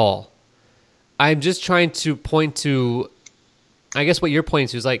at all. I'm just trying to point to, I guess what you're pointing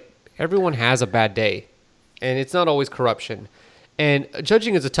to is like everyone has a bad day, and it's not always corruption. And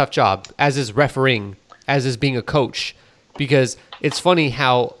judging is a tough job, as is refereeing, as is being a coach, because it's funny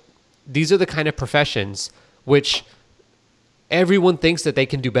how these are the kind of professions which everyone thinks that they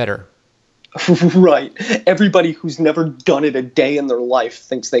can do better. Right. Everybody who's never done it a day in their life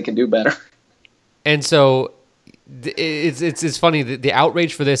thinks they can do better. And so it's funny. The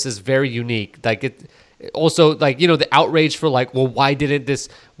outrage for this is very unique. Like it also, like, the outrage for like, well, why didn't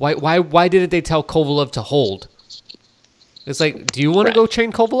they tell Kovalev to hold? It's like, do you want to go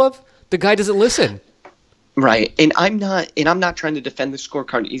train Kovalev? The guy doesn't listen. Right. And I'm not trying to defend the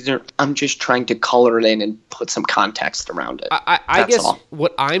scorecard either. I'm just trying to color it in and put some context around it. I guess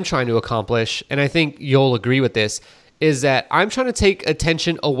what I'm trying to accomplish, and I think you'll agree with this, is that I'm trying to take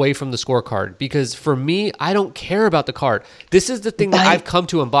attention away from the scorecard, because for me, I don't care about the card. This is the thing that I've come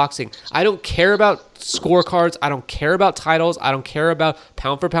to in boxing. I don't care about scorecards. I don't care about titles. I don't care about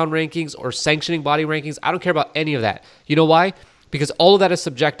pound-for-pound rankings or sanctioning body rankings. I don't care about any of that. You know why? Because all of that is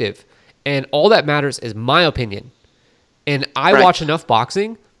subjective, and all that matters is my opinion. And I watch enough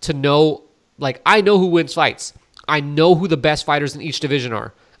boxing to know, like, I know who wins fights. I know who the best fighters in each division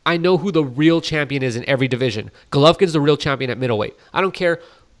are. I know who the real champion is in every division. Golovkin's the real champion at middleweight. I don't care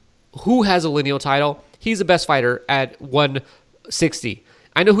who has a lineal title. He's the best fighter at 160.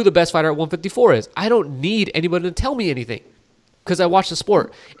 I know who the best fighter at 154 is. I don't need anybody to tell me anything because I watch the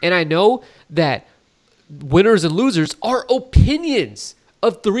sport. And I know that winners and losers are opinions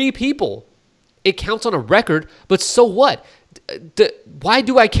of three people. It counts on a record, but so what? Why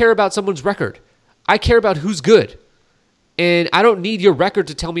do I care about someone's record? I care about who's good. And I don't need your record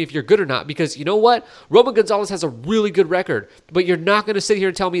to tell me if you're good or not, because you know what? Roman Gonzalez has a really good record, but you're not going to sit here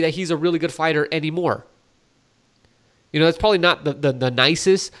and tell me that he's a really good fighter anymore. That's probably not the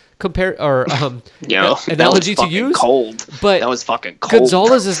nicest analogy to use. Cold. But that was fucking cold.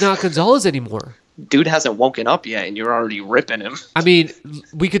 Gonzalez is not Gonzalez anymore. Dude hasn't woken up yet, and you're already ripping him. I mean,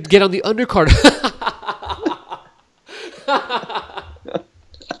 we could get on the undercard.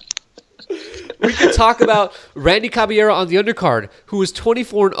 We could talk about Randy Caballero on the undercard, who was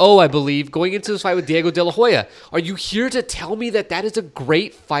 24-0, I believe, going into this fight with Diego De La Hoya. Are you here to tell me that is a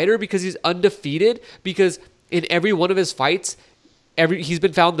great fighter because he's undefeated? Because in every one of his fights, he's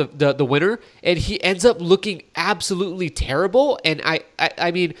been found the winner, and he ends up looking absolutely terrible. And I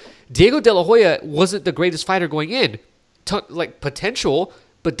mean, Diego De La Hoya wasn't the greatest fighter going in, potential,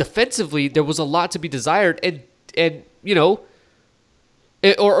 but defensively there was a lot to be desired. And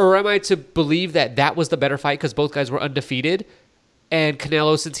Or am I to believe that was the better fight because both guys were undefeated, and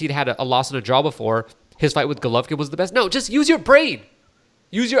Canelo, since he'd had a loss and a draw before, his fight with Golovkin was the best? No, just use your brain.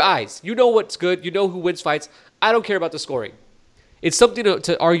 Use your eyes. You know what's good. You know who wins fights. I don't care about the scoring. It's something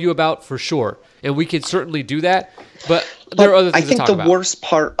to argue about for sure, and we can certainly do that, but there are other things to talk about. I think the worst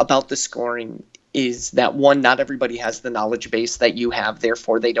part about the scoring is that, one, not everybody has the knowledge base that you have,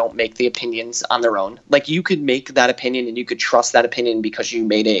 therefore they don't make the opinions on their own. Like, you could make that opinion and you could trust that opinion because you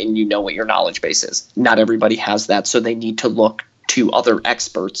made it and you know what your knowledge base is. Not everybody has that, so they need to look to other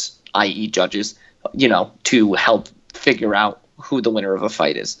experts, i.e. judges, to help figure out who the winner of a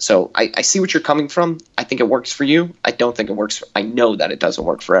fight is. So I see what you're coming from. I think it works for you. I don't think it works. I know that it doesn't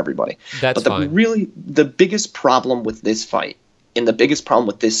work for everybody. That's fine. The biggest problem with this fight and the biggest problem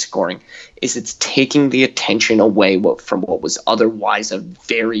with this scoring is it's taking the attention away from what was otherwise a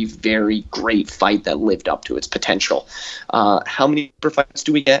very, very great fight that lived up to its potential. How many super fights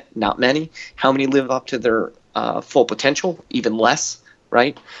do we get? Not many. How many live up to their full potential? Even less,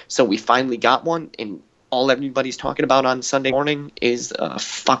 right? So we finally got one, and all everybody's talking about on Sunday morning is a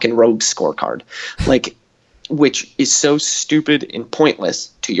fucking rogue scorecard, which is so stupid and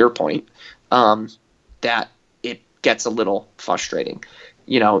pointless, to your point, that it gets a little frustrating,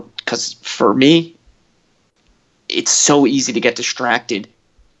 because for me, it's so easy to get distracted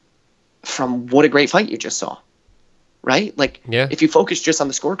from what a great fight you just saw. right? Like, Yeah. if you focus just on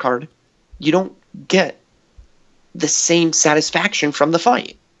the scorecard, you don't get the same satisfaction from the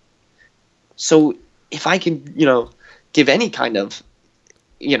fight. So if I can, give any kind of,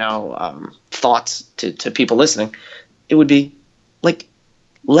 thoughts to people listening, it would be like,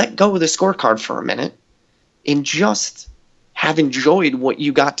 let go of the scorecard for a minute and just have enjoyed what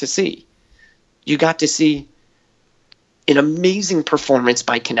you got to see. You got to see an amazing performance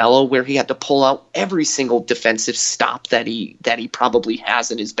by Canelo, where he had to pull out every single defensive stop that he probably has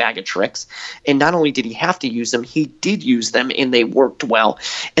in his bag of tricks. And not only did he have to use them, he did use them, and they worked well.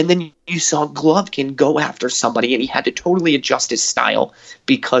 And then you saw Golovkin go after somebody, and he had to totally adjust his style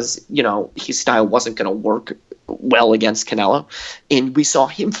because, his style wasn't going to work well against Canelo. And we saw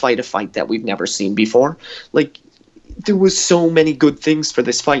him fight a fight that we've never seen before. Like, there was so many good things for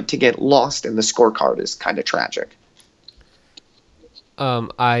this fight. To get lost in the scorecard is kind of tragic.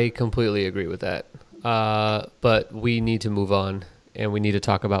 I completely agree with that. But we need to move on, and we need to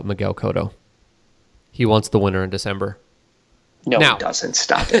talk about Miguel Cotto. He wants the winner in December. No, now, he doesn't.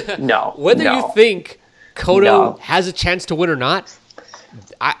 Stop it. No. Whether no. you think Cotto No. has a chance to win or not,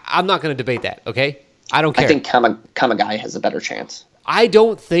 I'm not going to debate that, okay? I don't care. I think Kamagai has a better chance. I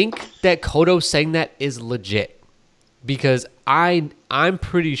don't think that Cotto saying that is legit, because I'm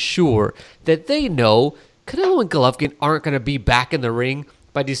pretty sure that they know Canelo and Golovkin aren't going to be back in the ring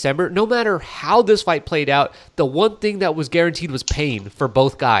by December. No matter how this fight played out, the one thing that was guaranteed was pain for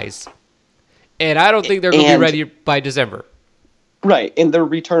both guys. And I don't think they're going to be ready by December. Right, and they're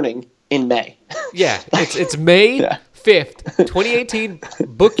returning in May. Yeah, it's May Yeah. 5th, 2018.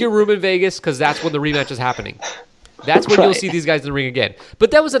 Book your room in Vegas, because that's when the rematch is happening. That's when you'll Right. see these guys in the ring again.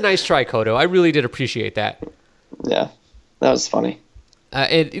 But that was a nice try, Cotto. I really did appreciate that. Yeah, that was funny.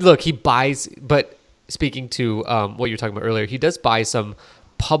 And look, he buys, but speaking to what you were talking about earlier, he does buy some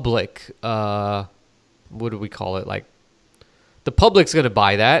public, what do we call it? Like, the public's going to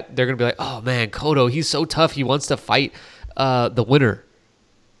buy that. They're going to be like, oh man, Cotto, he's so tough. He wants to fight the winner.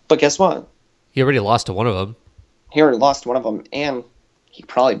 But guess what? He already lost to one of them. He already lost one of them, and he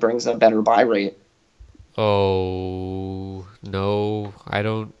probably brings a better buy rate. Oh, no, I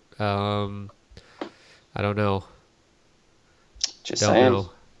don't know. Just Don't saying. know.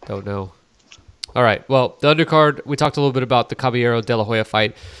 Don't know. All right. Well, the undercard, we talked a little bit about the Caballero De La Hoya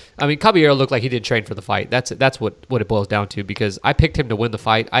fight. I mean, Caballero looked like he didn't train for the fight. That's what it boils down to, because I picked him to win the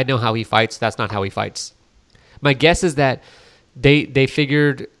fight. I know how he fights. That's not how he fights. My guess is that they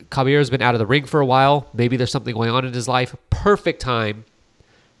figured Caballero's been out of the ring for a while. Maybe there's something going on in his life. Perfect time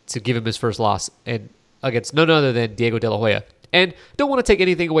to give him his first loss, and against none other than Diego De La Hoya. And don't want to take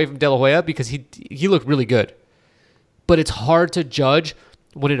anything away from De La Hoya, because he looked really good. But it's hard to judge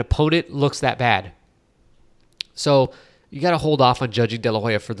when an opponent looks that bad. So you got to hold off on judging De La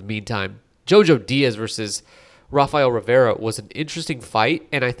Hoya for the meantime. Jojo Diaz versus Rafael Rivera was an interesting fight,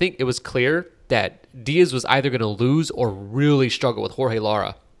 and I think it was clear that Diaz was either going to lose or really struggle with Jorge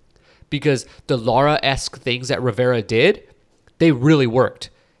Lara, because the Lara-esque things that Rivera did, they really worked.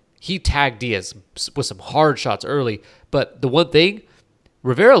 He tagged Diaz with some hard shots early, but the one thing,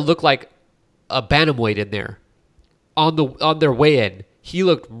 Rivera looked like a bantamweight in there. On their way in, he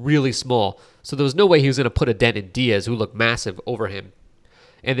looked really small, so there was no way he was going to put a dent in Diaz, who looked massive, over him.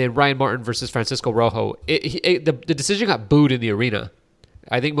 And then Ryan Martin versus Francisco Rojo. The decision got booed in the arena.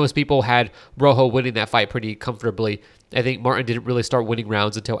 I think most people had Rojo winning that fight pretty comfortably. I think Martin didn't really start winning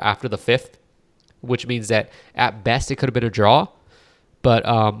rounds until after the 5th, which means that at best it could have been a draw. But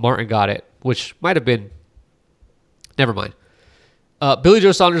Martin got it, which might have been... Never mind. Billy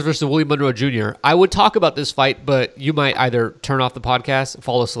Joe Saunders versus William Monroe Jr. I would talk about this fight, but you might either turn off the podcast,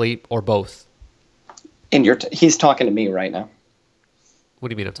 fall asleep, or both. And he's talking to me right now. What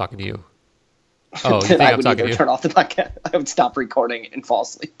do you mean I'm talking to you? Oh, you think I I'm would talking either to you? turn off the podcast. I would stop recording and fall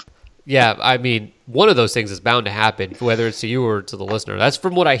asleep. Yeah, I mean, one of those things is bound to happen, whether it's to you or to the listener. That's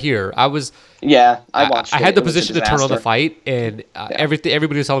from what I hear. I watched. I had it. the It was a position to turn on the disaster. fight, and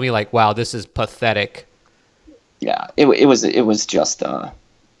everybody was telling me like, "Wow, this is pathetic." Yeah, it was just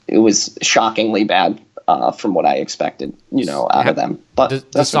it was shockingly bad from what I expected, out of them. But Does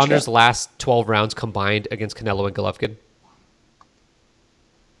that's what you Saunders' get. last 12 rounds combined against Canelo and Golovkin?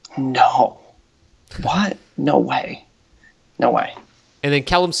 No. What? No way. No way. And then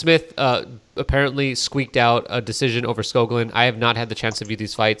Callum Smith apparently squeaked out a decision over Skoglund. I have not had the chance to view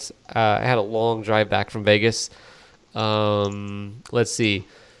these fights. I had a long drive back from Vegas. Let's see.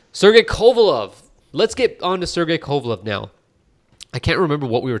 Sergey Kovalev. Let's get on to Sergey Kovalev now. I can't remember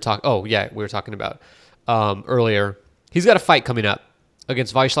what we were talking... Oh, yeah, we were talking about earlier. He's got a fight coming up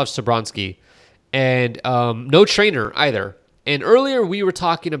against Vyacheslav Sabronsky. And no trainer either. And earlier we were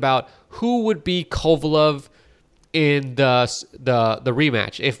talking about who would be Kovalev in the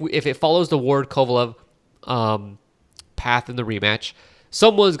rematch. If it follows the Ward Kovalev path in the rematch,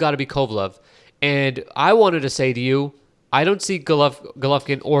 someone's got to be Kovalev. And I wanted to say to you, I don't see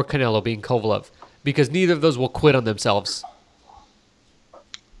Golovkin or Canelo being Kovalev because neither of those will quit on themselves.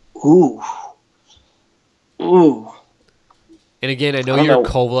 Ooh. And again, I know you're a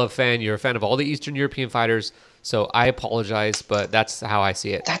Kovalev fan. You're a fan of all the Eastern European fighters, so I apologize, but that's how I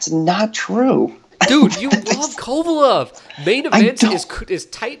see it. That's not true. Dude, you love Kovalev. Main events is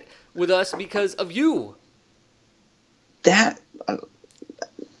tight with us because of you. That,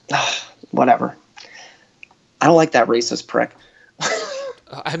 whatever. I don't like that racist prick.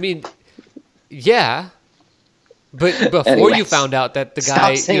 I mean, yeah. But before Anyways, you found out that the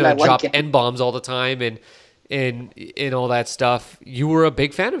guy dropped N-bombs all the time and all that stuff, you were a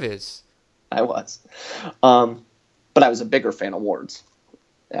big fan of his. I was. But I was a bigger fan of Ward's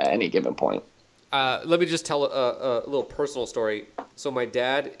at any given point. Let me just tell a little personal story. So my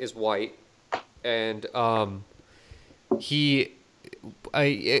dad is white, and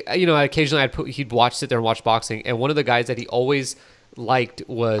occasionally he'd sit there and watch boxing, and one of the guys that he always liked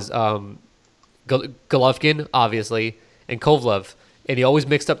was Golovkin, obviously, and Kovalev, and he always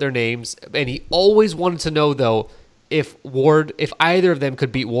mixed up their names, and he always wanted to know though if either of them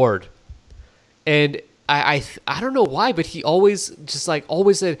could beat Ward, and I don't know why, but he always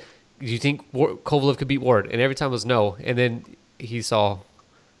said, do you think Kovalev could beat Ward? And every time it was no. And then he saw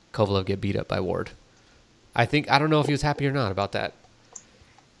Kovalev get beat up by Ward. I don't know if he was happy or not about that.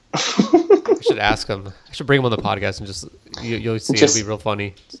 I should ask him. I should bring him on the podcast and you'll see it'll be real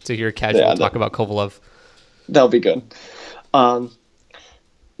funny to hear casual talk about Kovalev. That'll be good. I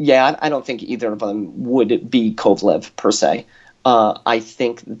don't think either of them would be Kovalev per se. I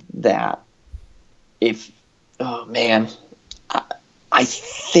think that I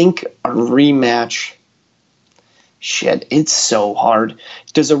think a rematch. Shit, it's so hard.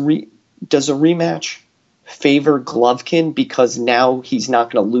 Does a rematch favor Golovkin because now he's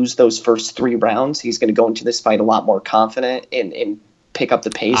not going to lose those first 3 rounds? He's going to go into this fight a lot more confident and pick up the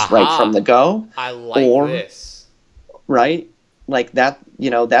pace right from the go. I like this. Right, like that.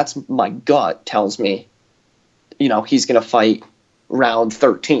 That's my gut tells me. He's going to fight round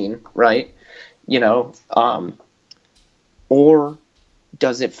 13, right? Or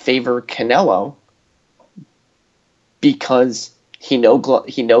does it favor Canelo because he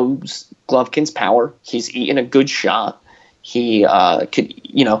knows Golovkin's power? He's eaten a good shot. He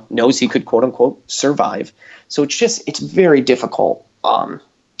knows he could quote unquote survive. So it's very difficult.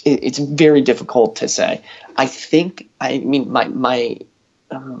 It's very difficult to say. My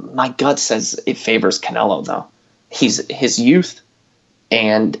gut says it favors Canelo though. His youth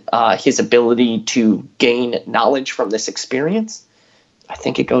and his ability to gain knowledge from this experience. I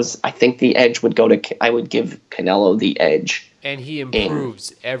think the edge would go to. I would give Canelo the edge. And he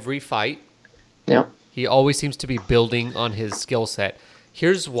improves every fight. Yeah. He always seems to be building on his skill set.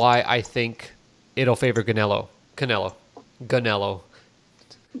 Here's why I think it'll favor Canelo.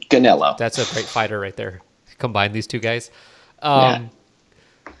 That's a great fighter right there. Combine these two guys.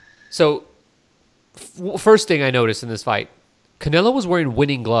 So, first thing I noticed in this fight, Canelo was wearing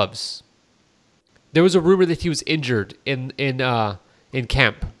winning gloves. There was a rumor that he was injured in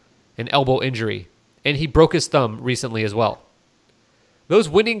camp, an elbow injury, and he broke his thumb recently as well. Those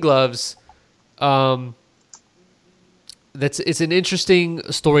winning gloves, it's an interesting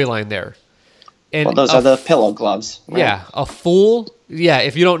storyline there. And those are the pillow gloves. Right? Yeah,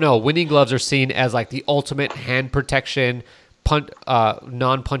 if you don't know, winning gloves are seen as like the ultimate hand protection,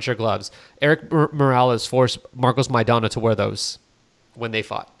 non-puncher gloves. Eric Morales forced Marcos Maidana to wear those when they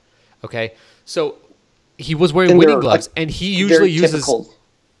fought. Okay, so he was wearing winning gloves, and he usually uses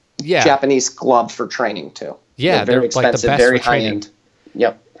Japanese glove for training too. Yeah, they're very expensive, like the best very for high training. end.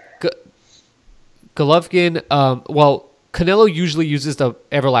 Yep. Golovkin, Canelo usually uses the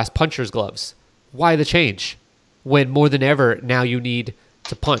Everlast puncher's gloves. Why the change? When more than ever now you need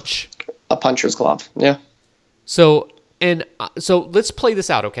to punch. A puncher's glove. Yeah. So let's play this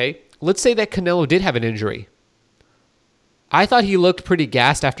out, okay? Let's say that Canelo did have an injury. I thought he looked pretty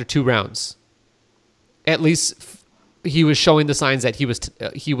gassed after 2 rounds. At least he was showing the signs that he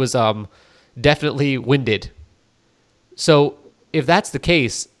was definitely winded. So if that's the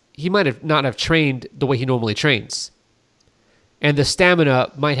case, he might not have trained the way he normally trains. And the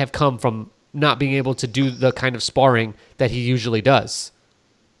stamina might have come from not being able to do the kind of sparring that he usually does.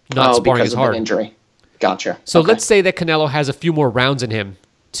 Not sparring as hard. An injury. Gotcha. So let's say that Canelo has a few more rounds in him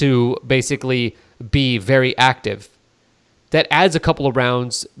to basically be very active. That adds a couple of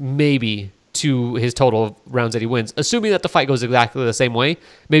rounds, maybe, to his total of rounds that he wins. Assuming that the fight goes exactly the same way,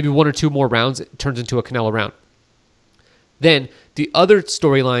 maybe 1 or 2 more rounds, it turns into a Canelo round. Then the other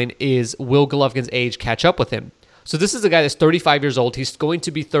storyline is, will Golovkin's age catch up with him? So this is a guy that's 35 years old. He's going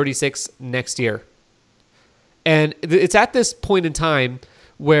to be 36 next year. And it's at this point in time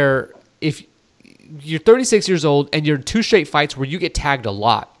where if you're 36 years old and you're in 2 straight fights where you get tagged a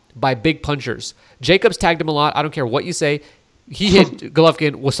lot by big punchers. Jacobs tagged him a lot. I don't care what you say. He hit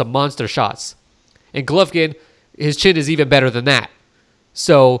Golovkin with some monster shots. And Golovkin, his chin is even better than that.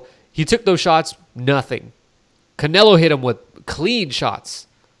 So he took those shots, nothing. Canelo hit him with clean shots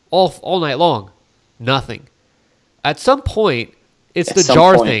all night long, nothing. At some point, it's the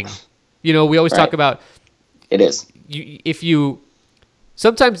jar thing. You know, we always talk about... It is.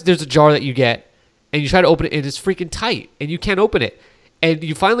 Sometimes there's a jar that you get, and you try to open it, and it's freaking tight, and you can't open it. And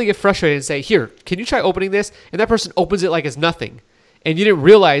you finally get frustrated and say, here, can you try opening this? And that person opens it like it's nothing. And you didn't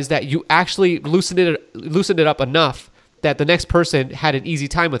realize that you actually loosened it up enough that the next person had an easy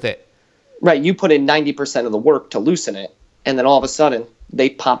time with it. Right, you put in 90% of the work to loosen it, and then all of a sudden, they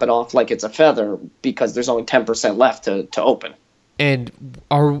pop it off like it's a feather because there's only 10% left to open. And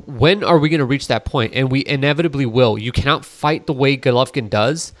when are we going to reach that point? And we inevitably will. You cannot fight the way Golovkin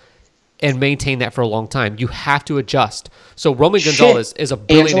does and maintain that for a long time. You have to adjust. So Roman Gonzalez is a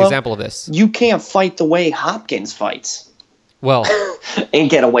brilliant example of this. You can't fight the way Hopkins fights. Well, and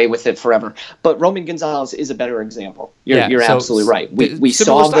get away with it forever. But Roman Gonzalez is a better example. You're absolutely right. We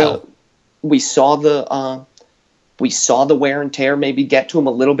saw the wear and tear maybe get to him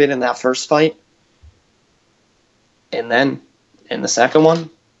a little bit in that first fight. And then in the second one,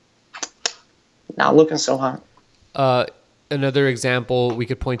 not looking so hot. Another example we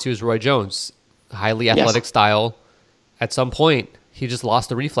could point to is Roy Jones. Highly athletic style. At some point, he just lost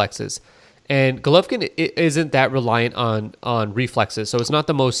the reflexes. And Golovkin isn't that reliant on reflexes, so it's not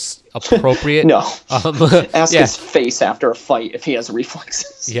the most appropriate. No. Ask his face after a fight if he has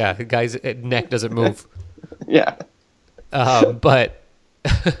reflexes. Yeah, the guy's neck doesn't move. Yeah. But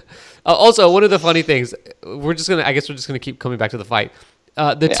also, one of the funny things, we're just gonna keep coming back to the fight.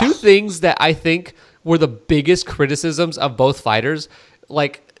 Two things that I think were the biggest criticisms of both fighters,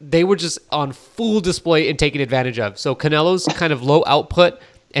 like they were just on full display and taken advantage of. So Canelo's kind of low output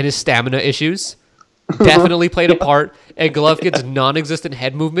and his stamina issues definitely played a part, and Golovkin's non-existent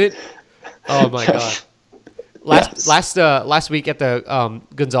head movement. Oh my god! Last week at the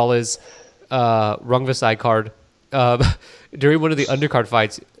Gonzalez Rungvisai card, during one of the undercard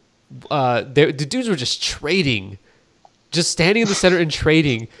fights, the dudes were just trading, just standing in the center and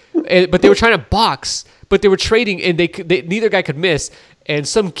trading, but they were trying to box, but they were trading, and they neither guy could miss, and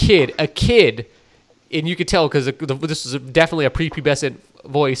a kid, and you could tell because this was definitely a prepubescent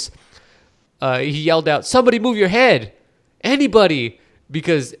voice. He yelled out, "Somebody move your head, anybody!"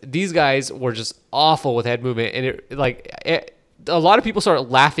 Because these guys were just awful with head movement, and a lot of people started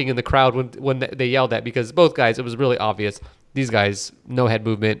laughing in the crowd when they yelled that, because both guys, it was really obvious. These guys, no head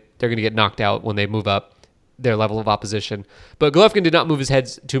movement. They're going to get knocked out when they move up their level of opposition. But Golovkin did not move his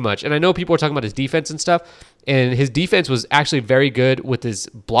heads too much. And I know people are talking about his defense and stuff, and his defense was actually very good with his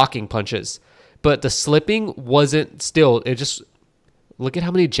blocking punches. But the slipping wasn't still. It just, look at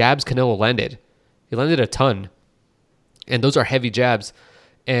how many jabs Canelo landed. He landed a ton. And those are heavy jabs.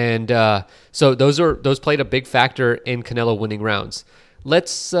 And so those played a big factor in Canelo winning rounds.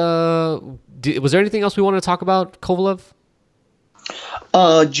 Was there anything else we want to talk about, Kovalev?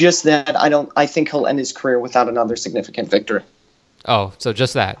 Just that I think he'll end his career without another significant victory. Oh, so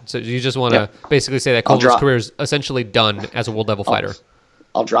just that. So you just want to basically say that Kovalev's career is essentially done as a world level fighter.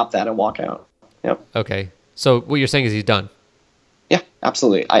 I'll drop that and walk out. Yep. Okay. So what you're saying is he's done. Yeah,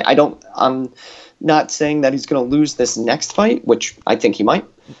 absolutely. I'm not saying that he's going to lose this next fight, which I think he might.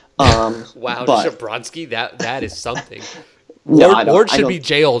 Wow, Shabronsky, that is something. Ward should be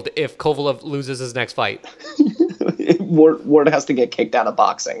jailed if Kovalev loses his next fight. Ward has to get kicked out of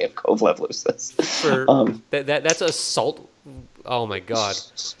boxing if Kovalev loses. That's assault. Oh my god.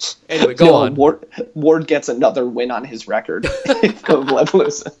 Anyway, go on. Ward gets another win on his record if Kovalev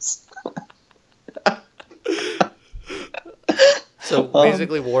loses. So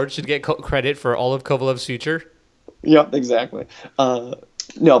basically, Ward should get credit for all of Kovalev's future. Yep, exactly.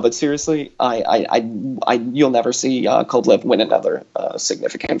 No, but seriously, you'll never see Kovalev win another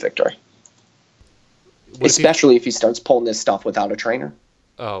significant victory. Especially if he starts pulling this stuff without a trainer.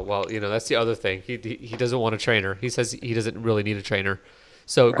 Oh, well, that's the other thing. He doesn't want a trainer. He says he doesn't really need a trainer.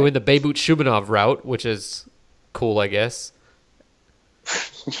 So going the Beibut Shumanov route, which is cool, I guess.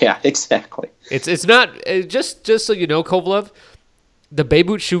 Yeah, exactly. It's not just so you know, Kovalev, the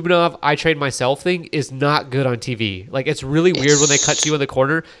Beibut Shumanov I train myself thing is not good on TV. Like, it's really weird when they cut to you in the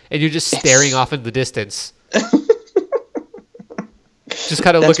corner and you're just staring off in the distance. Just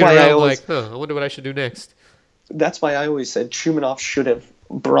kind of looking around I wonder what I should do next. That's why I always said Shumanov should have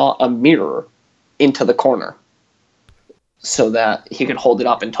brought a mirror into the corner so that he could hold it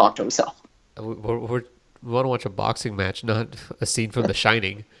up and talk to himself. We want to watch a boxing match, not a scene from The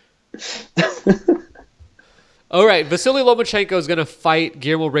Shining. All right, Vasily Lomachenko is going to fight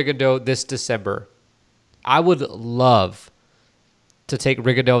Guillermo Rigondeaux this December. I would love to take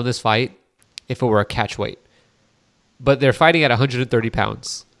Rigondeaux in this fight if it were a catch weight. But they're fighting at 130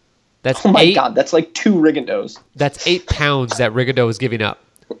 pounds. That's God, that's like 2 Rigondeaux. That's 8 pounds that Rigondeaux is giving up.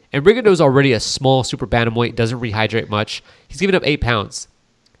 And Rigondeaux is already a small super bantamweight, doesn't rehydrate much. He's giving up 8 pounds.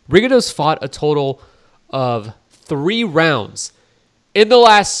 Rigondeaux's fought a total of 3 rounds in the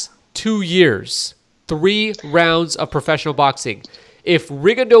last 2 years. 3 rounds of professional boxing. If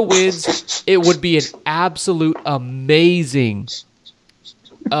Rigondeaux wins, it would be an absolute amazing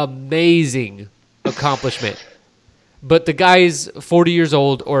accomplishment. But the guy is 40 years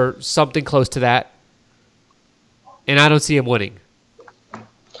old or something close to that, and I don't see him winning.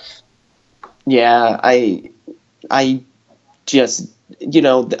 Yeah, I just,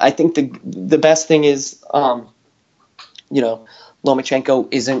 I think the best thing is, Lomachenko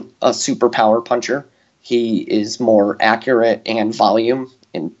isn't a super power puncher. He is more accurate and volume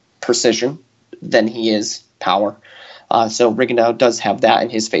and precision than he is power. So Rigondeaux does have that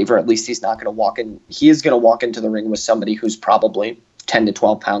in his favor. At least he's not going to walk in. He is going to walk into the ring with somebody who's probably 10 to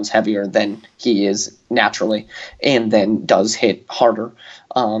 12 pounds heavier than he is naturally, and then does hit harder.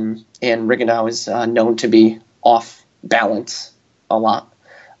 And Rigondeaux is known to be off balance a lot.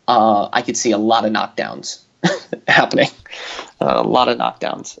 I could see a lot of knockdowns happening. A lot of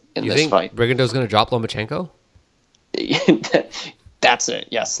knockdowns in this fight. Rigondeaux's going to drop Lomachenko? That's it.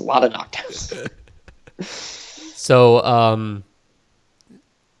 Yes, a lot of knockdowns. So,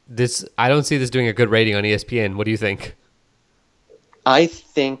 I don't see this doing a good rating on ESPN. What do you think? I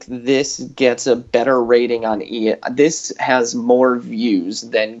think this gets a better rating on This has more views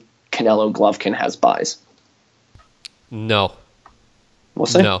than Canelo-Golovkin has buys. No. We'll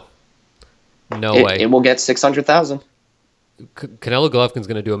see. No way. It will get 600,000. Canelo-Golovkin's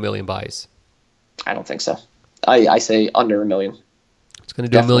going to do 1 million buys. I don't think so. I say under 1 million. It's going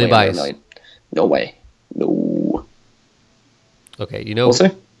to do Definitely 1 million buys. 1 million. No way. No. Okay, we'll see.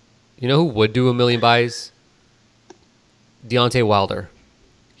 You know who would do 1 million buys? Deontay Wilder.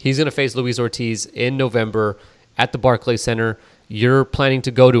 He's going to face Luis Ortiz in November at the Barclays Center. You're planning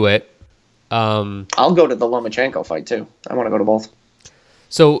to go to it. I'll go to the Lomachenko fight too. I want to go to both.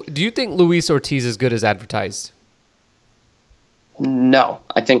 So, do you think Luis Ortiz is good as advertised? No.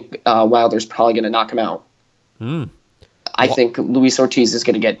 I think Wilder's probably going to knock him out. I think Luis Ortiz is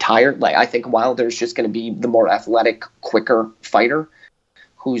going to get tired. I think Wilder's just going to be the more athletic, quicker fighter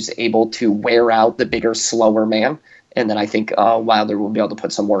who's able to wear out the bigger, slower man. And then I think Wilder will be able to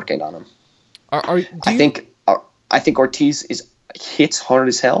put some work in on him. I think Ortiz hits hard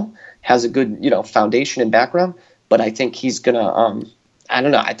as hell, has a good foundation and background, but I think he's gonna I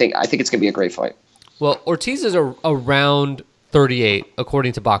don't know. I think it's gonna be a great fight. Well, Ortiz is around 38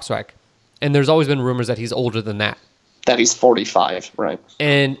 according to BoxRec, and there's always been rumors that he's older than that. That he's 45, right?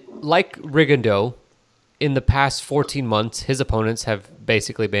 And like Rigondeaux, in the past 14 months, his opponents have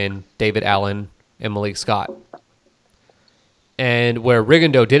basically been David Allen and Malik Scott. And where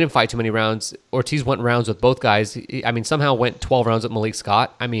Rigondeaux didn't fight too many rounds, Ortiz went rounds with both guys. Somehow went 12 rounds with Malik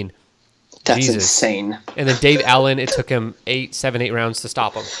Scott. That's Jesus. Insane. And then Dave Allen, it took him 8 rounds to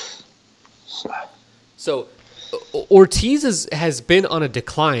stop him. So Ortiz has been on a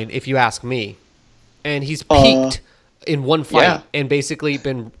decline, if you ask me. And he's peaked in one fight and basically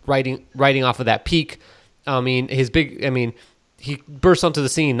been riding off of that peak. He burst onto the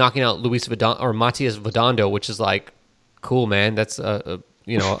scene knocking out Matias Redondo, which is like, cool, man. That's a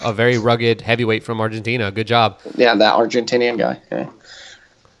very rugged heavyweight from Argentina. Good job. Yeah, that Argentinian guy. Yeah.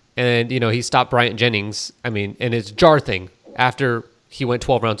 And he stopped Bryant Jennings. And it's jar thing after he went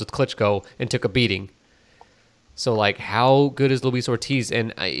 12 rounds with Klitschko and took a beating. So how good is Luis Ortiz?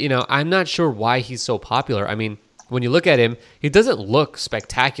 And I'm not sure why he's so popular. When you look at him, he doesn't look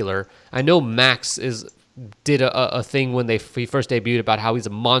spectacular. I know Max did a thing when he first debuted about how he's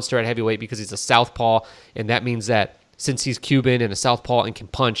a monster at heavyweight because he's a southpaw, and that means that since he's Cuban and a southpaw and can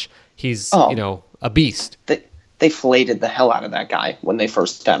punch, he's a beast. They flated the hell out of that guy when they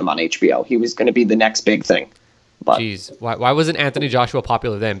first had him on HBO. He was going to be the next big thing. But jeez, why wasn't Anthony Joshua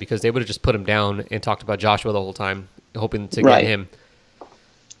popular then? Because they would have just put him down and talked about Joshua the whole time, hoping to get him.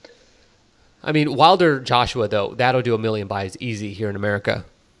 Wilder Joshua though, that'll do 1 million buys easy here in America.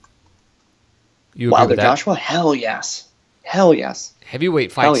 You agree Wilder with that? Joshua, hell yes.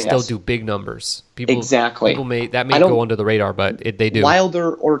 Heavyweight fights still do big numbers. Exactly. People may go under the radar, but they do.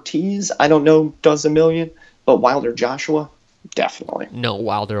 Wilder Ortiz, I don't know, does 1 million, But Wilder Joshua, definitely. No,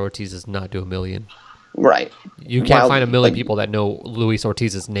 Wilder Ortiz does not do $1 million. Right. You can't find 1 million people that know Luis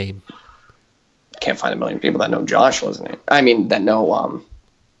Ortiz's name. Can't find 1 million people that know Joshua's name. I mean, that know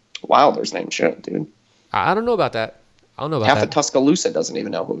Wilder's name. Shit, dude. I don't know about that. I don't know about Half that. of Tuscaloosa doesn't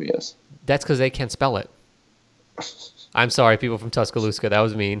even know who he is. That's because they can't spell it. I'm sorry, people from Tuscaloosa. That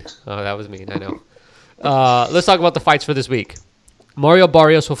was mean. Oh, that was mean. I know. Let's talk about the fights for this week. Mario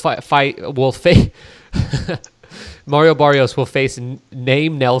Barrios will Mario Barrios will face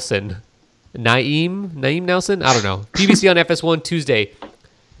Naeem Nelson. Naeem Nelson? I don't know. PBC on FS1 Tuesday.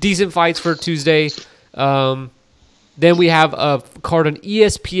 Decent fights for Tuesday. Then we have a card on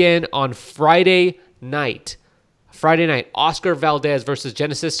ESPN on Friday night. Oscar Valdez versus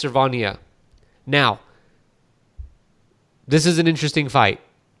Genesis Cervania. Now, this is an interesting fight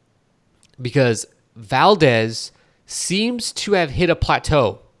because Valdez seems to have hit a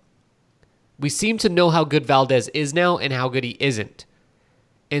plateau. We seem to know how good Valdez is now and how good he isn't.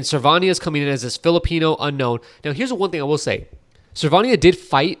 And Cervania is coming in as this Filipino unknown. Now, here's one thing I will say. Cervania did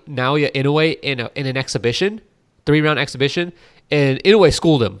fight Naoya Inoue in an exhibition, 3-round exhibition, and Inoue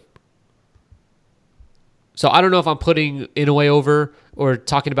schooled him. So I don't know if I'm putting Inoue over or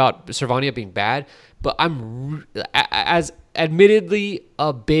talking about Cervania being bad, but I'm, as admittedly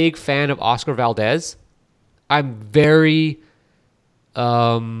a big fan of Oscar Valdez, I'm very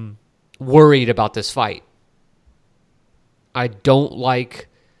worried about this fight. I don't like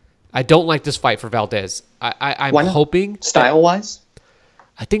this fight for Valdez. I'm hoping style-wise.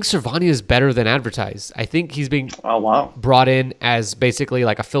 I think Cervania is better than advertised. I think he's being brought in as basically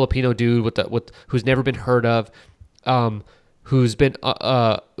like a Filipino dude with who's never been heard of, who's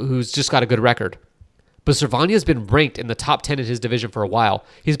just got a good record. But Cervania's been ranked in the top 10 in his division for a while.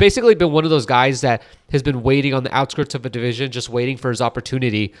 He's basically been one of those guys that has been waiting on the outskirts of a division, just waiting for his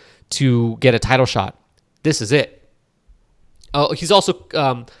opportunity to get a title shot. This is it. He's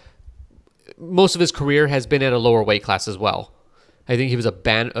also most of his career has been at a lower weight class as well. I think he was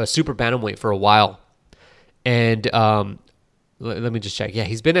a super bantamweight for a while. And let me just check. Yeah,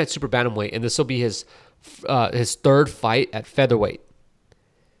 he's been at super bantamweight, and this will be his third fight at featherweight.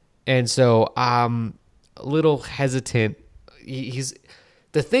 And so I'm a little hesitant. He's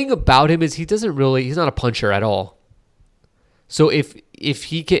the thing about him is he's not a puncher at all. So if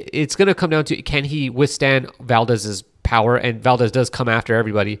he can, it's going to come down to, can he withstand Valdez's power? And Valdez does come after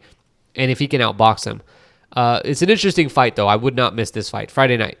everybody. And if he can outbox him. It's an interesting fight, though. I would not miss this fight.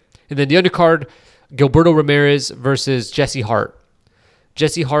 Friday night. And then the undercard, Gilberto Ramirez versus Jesse Hart.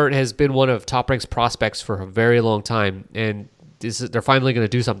 Jesse Hart has been one of Top Rank's prospects for a very long time. And they're finally going to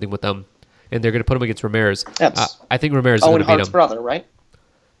do something with them. And they're going to put him against Ramirez. I think Ramirez is going to beat him. Hart's brother, right?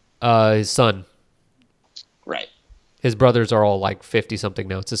 His son. Right. His brothers are all like 50-something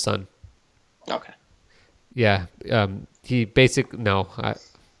now. It's his son. Okay. Yeah. He basically... No.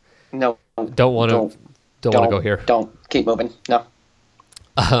 No. Don't want to go here. Don't. Keep moving. No.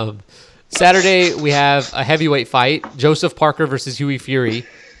 Saturday, we have a heavyweight fight. Joseph Parker versus Huey Fury.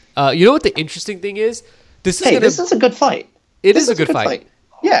 You know what the interesting thing is? This is a good fight. It is a good fight.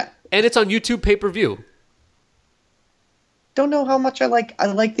 Yeah. And it's on YouTube pay-per-view. Don't know how much I like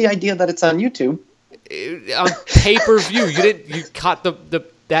the idea that it's on YouTube. On pay-per-view. You caught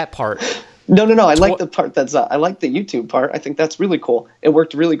that part. No. I like the part I like the YouTube part. I think that's really cool. It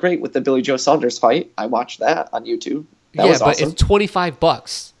worked really great with the Billy Joe Saunders fight. I watched that on YouTube. That was awesome. It's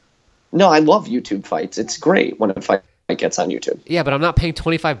 $25. No, I love YouTube fights. It's great when a fight gets on YouTube. Yeah, but I'm not paying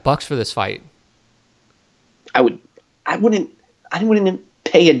 $25 for this fight. I wouldn't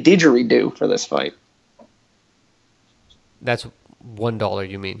pay a didgeridoo for this fight. That's $1,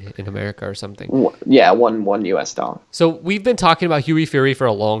 you mean, in America or something? Yeah, one US dollar. So we've been talking about Huey Fury for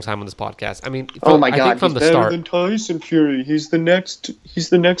a long time on this podcast. I mean, oh my God, I think from the start, than Tyson Fury. He's the next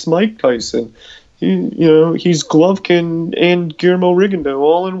Mike Tyson. He's Golovkin and Guillermo Rigondeaux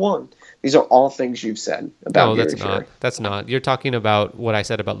all in one. These are all things you've said about Huey Fury. No, that's not. You're talking about what I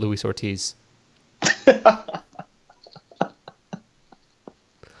said about Luis Ortiz.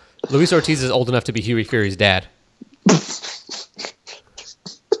 Luis Ortiz is old enough to be Huey Fury's dad.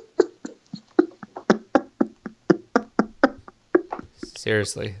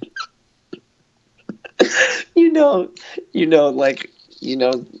 Seriously.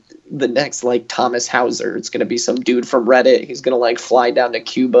 The next Thomas Hauser, it's going to be some dude from Reddit. He's going to fly down to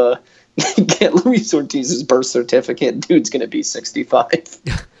Cuba, get Luis Ortiz's birth certificate. Dude's going to be 65.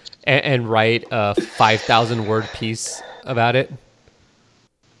 and write a 5,000 word piece about it.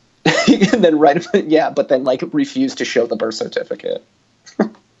 And then refuse to show the birth certificate.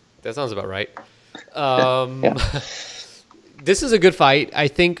 That sounds about right. Yeah. This is a good fight. I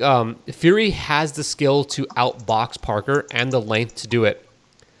think Fury has the skill to outbox Parker and the length to do it.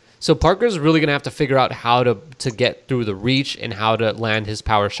 So Parker's really going to have to figure out how to get through the reach and how to land his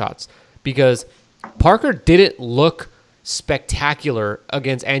power shots. Because Parker didn't look spectacular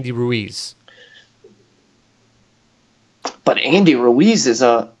against Andy Ruiz. But Andy Ruiz is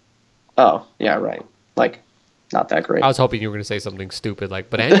a... Oh, yeah, right. Like, not that great. I was hoping you were going to say something stupid like,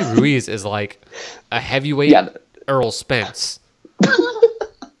 but Andy Ruiz is like a heavyweight Earl Spence.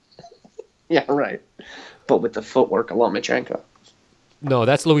 Yeah, right. But with the footwork of Lomachenko. No,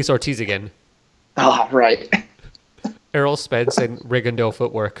 that's Luis Ortiz again. Oh, right. Errol Spence and Rigondeaux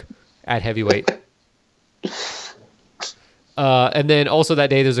footwork at heavyweight. And then also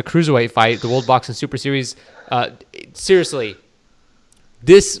that day, there's a cruiserweight fight, the World Boxing Super Series. Seriously,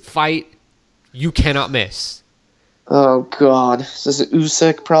 this fight you cannot miss. Oh, God. Is this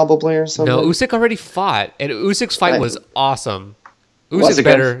Usyk probably or something? No, Usyk already fought, and Usyk's fight was awesome. Usyk's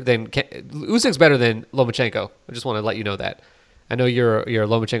better than Lomachenko. I just want to let you know that. I know you're a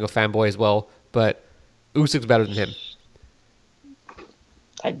Lomachenko fanboy as well, but Usyk's better than him.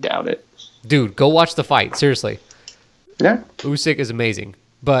 I doubt it. Dude, go watch the fight. Seriously. Yeah. Usyk is amazing.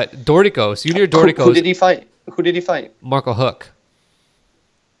 But Dorticos, Junior Dorticos. Who did he fight? Marco Huck.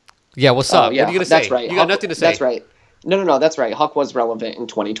 Yeah, what's up? Yeah, what are you going to say? That's right. You got nothing to say. That's right. No, that's right. Huck was relevant in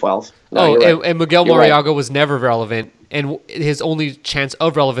 2012. And Miguel Mariaga was never relevant, and his only chance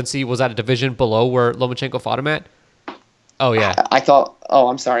of relevancy was at a division below where Lomachenko fought him at. Oh, yeah.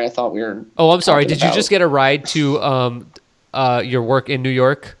 I'm sorry. I thought we were... Oh, I'm sorry. Did you just get a ride to your work in New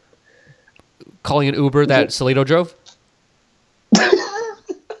York, calling an Uber that Salito drove?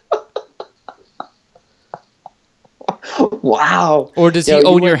 Wow. Or does he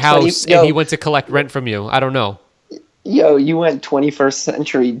own your house and he went to collect rent from you? I don't know. Yo, you went 21st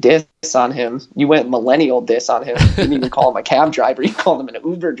century diss on him. You went millennial diss on him. You didn't even call him a cab driver. You called him an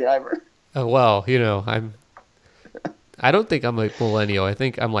Uber driver. Oh, well, I don't think I'm a millennial. I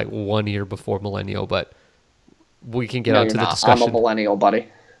think I'm like 1 year before millennial, but we can get onto the discussion. I'm a millennial, buddy.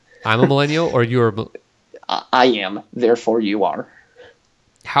 I'm a millennial, or you're I am, therefore you are.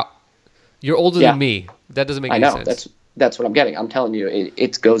 How? You're older than me. That doesn't make any sense. I know. That's what I'm getting. I'm telling you,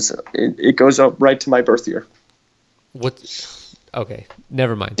 it goes up right to my birth year. What? Okay,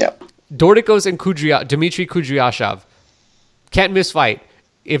 never mind. Yeah. Dorticos and Dmitry Kudryashov. Can't miss fight.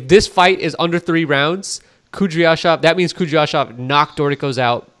 If this fight is under 3 rounds, that means Kudryashov knocked Dorticos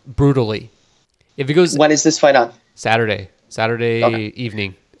out brutally. If it goes, when is this fight on? Saturday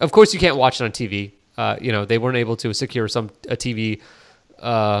evening. Of course, you can't watch it on TV. They weren't able to secure a TV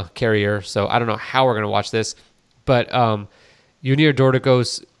carrier, so I don't know how we're gonna watch this. But Junior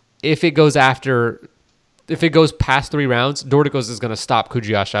Dorticos, if it goes past 3 rounds, Dorticos is gonna stop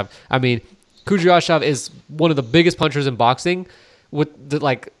Kudryashov. I mean, Kudryashov is one of the biggest punchers in boxing with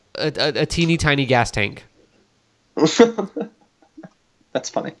a teeny tiny gas tank. That's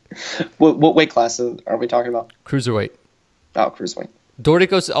funny. What weight class are we talking about? Cruiserweight. Oh, cruiserweight.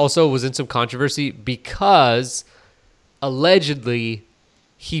 Dorticos also was in some controversy because allegedly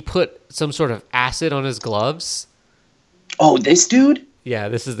he put some sort of acid on his gloves. Oh, this dude? Yeah,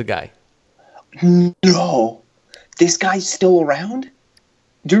 this is the guy. No. This guy's still around?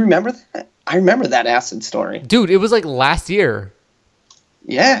 Do you remember that? I remember that acid story. Dude, it was like last year.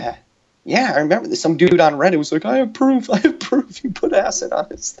 Yeah. Yeah, I remember this. Some dude on Reddit was like, I have proof. He put acid on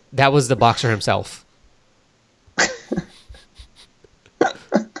his... That was the boxer himself.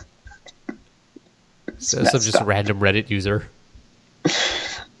 Some just random Reddit user.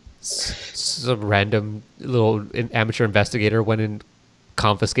 Some random little amateur investigator went and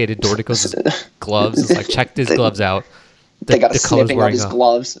confiscated Dorticos' gloves. It's like, checked his gloves out. They got a snipping of his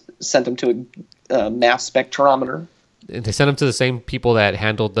gloves, sent him to a mass spectrometer. And they sent him to the same people that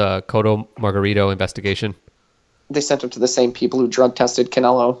handled the Cotto Margarito investigation. They sent him to the same people who drug tested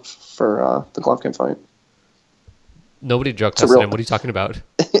Canelo for the Golovkin fight. Nobody drug tested him. What are you talking about?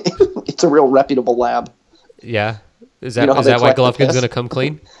 It's a real reputable lab. Yeah. Is that why Golovkin's going to come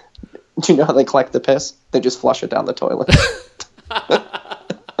clean? Do you know how they collect the piss? They just flush it down the toilet.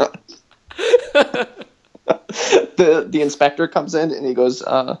 The inspector comes in and he goes,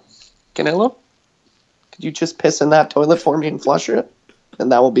 Canelo, could you just piss in that toilet for me and flush it?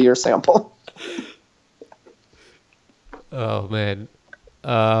 And that will be your sample. Oh, man.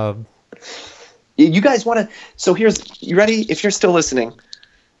 You guys want to... So you ready? If you're still listening,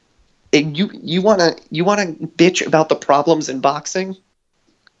 you want to bitch about the problems in boxing?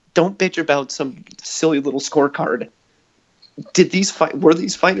 Don't bitch about some silly little scorecard. Were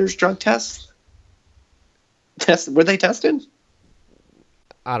these fighters drug tests? Were they tested?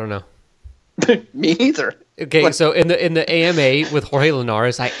 I don't know. Me either. Okay, so in the AMA with Jorge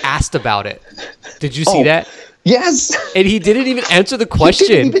Linares, I asked about it. Did you see that? Yes. And he didn't even answer the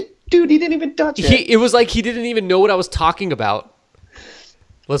question. He didn't even touch it. It was like he didn't even know what I was talking about.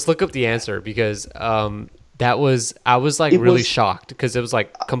 Let's look up the answer because I was really shocked because it was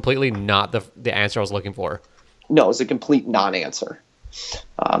like completely not the answer I was looking for. No, it's a complete non-answer.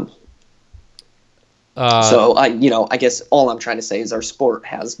 So I guess all I'm trying to say is our sport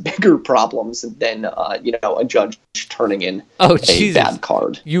has bigger problems than a judge turning in a bad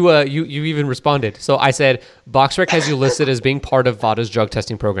card. You even responded. So I said, BoxRec has you listed as being part of VADA's drug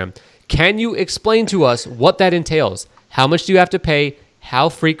testing program. Can you explain to us what that entails? How much do you have to pay? How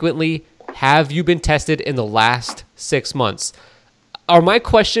frequently have you been tested in the last 6 months? Are my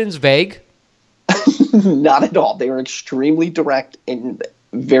questions vague? Not at all. They are extremely direct and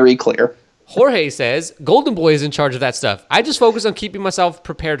very clear. Jorge says, Golden Boy is in charge of that stuff. I just focus on keeping myself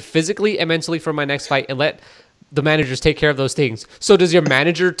prepared physically and mentally for my next fight and let the managers take care of those things. So does your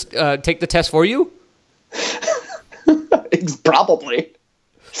manager take the test for you? Probably.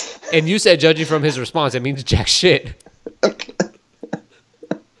 And you said, judging from his response, it means jack shit.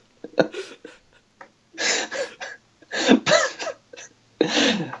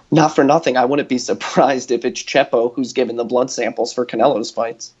 Not for nothing, I wouldn't be surprised if it's Chepo who's giving the blood samples for Canelo's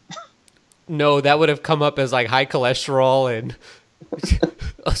fights. No, that would have come up as like high cholesterol and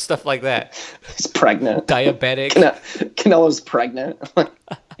stuff like that. He's pregnant. Diabetic. Canelo's pregnant.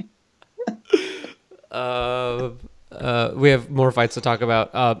 We have more fights to talk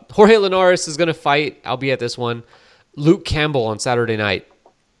about. Jorge Linares is going to fight. I'll be at this one. Luke Campbell on Saturday night.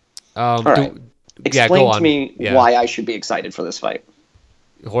 All right. Explain to me why I should be excited for this fight.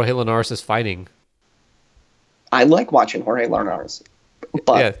 Jorge Linares is fighting. I like watching Jorge Linares.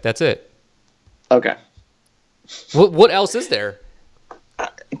 But yeah, that's it. Okay. What else is there?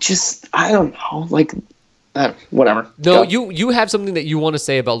 I don't know. Like, whatever. No, you have something that you want to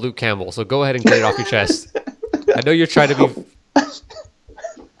say about Luke Campbell, so go ahead and get it off your chest. I know you're trying to be...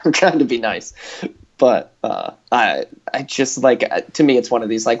 I'm trying to be nice. But I just, like, to me, it's one of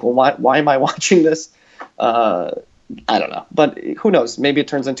these, like, well, why am I watching this? I don't know. But who knows? Maybe it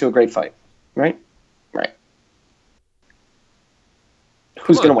turns into a great fight. Right? Right.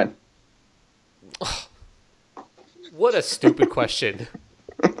 Who's going to win? What a stupid question.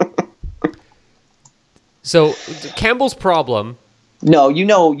 So, Campbell's problem... No, you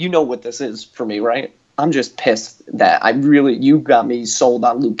know what this is for me, right? I'm just pissed that you got me sold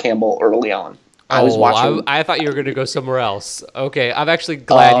on Luke Campbell early on. I was watching... I thought you were going to go somewhere else. Okay, I'm actually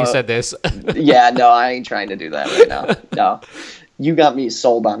glad you said this. Yeah, no, I ain't trying to do that right now. No. You got me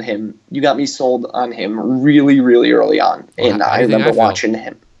sold on him. You got me sold on him really, really early on. And I remember watching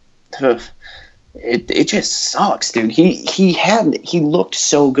him. It just sucks, dude. He looked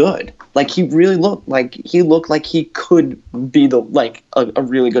so good. Like, he really looked like he could be a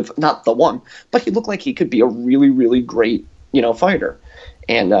really good, not the one, but he looked like he could be a really, really great, fighter.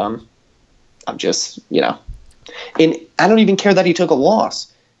 And I'm just, and I don't even care that he took a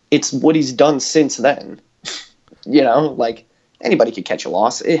loss. It's what he's done since then. Like, anybody could catch a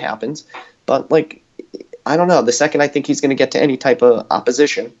loss. It happens. But, like, I don't know. The second I think he's going to get to any type of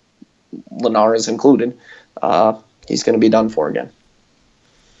opposition, Linares included, he's going to be done for again.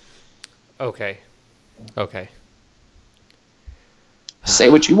 Okay. Say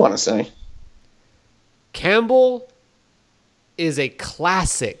what you want to say. Campbell is a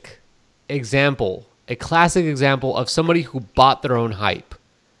classic example of somebody who bought their own hype.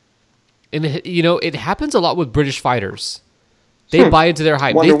 And, it happens a lot with British fighters. They buy into their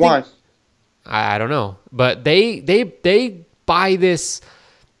hype. Wonder why. I don't know. But they buy this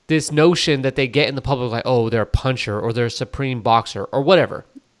notion that they get in the public, like, oh, they're a puncher or they're a supreme boxer or whatever.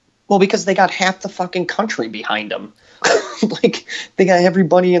 Well, because they got half the fucking country behind them. Like, they got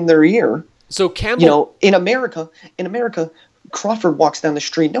everybody in their ear. So Campbell... in America, Crawford walks down the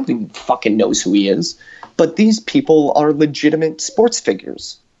street. Nobody fucking knows who he is. But these people are legitimate sports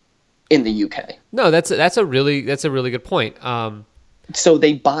figures in the UK. No, that's a really good point. So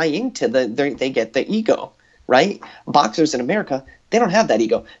they buy into they get the ego, right? Boxers in America, they don't have that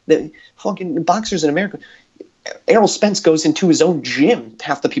ego. The fucking boxers in America, Errol Spence goes into his own gym.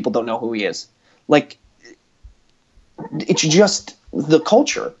 Half the people don't know who he is. Like, it's just the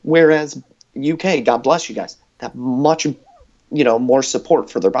culture. Whereas UK, God bless you guys, have much, more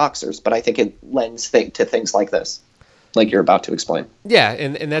support for their boxers. But I think it lends to things like this, like you're about to explain. Yeah,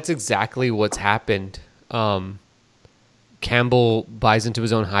 and that's exactly what's happened. Campbell buys into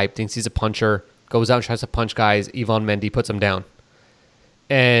his own hype, thinks he's a puncher, goes out and tries to punch guys. Yvonne Mendy puts him down.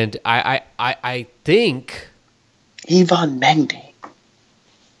 And I think... Yvonne Mendy.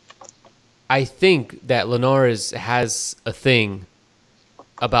 I think that Linares has a thing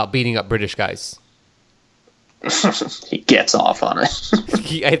about beating up British guys. He gets off on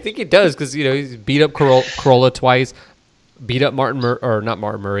it. I think he does because he's beat up Corolla twice, beat up not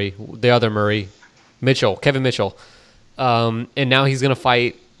Martin Murray, the other Murray, Kevin Mitchell, and now he's gonna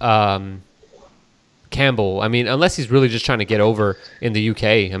fight Campbell. I mean, unless he's really just trying to get over in the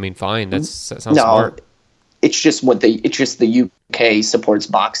UK. I mean, fine, that sounds smart. It's just the UK supports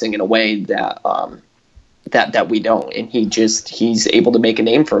boxing in a way that that we don't, and he's able to make a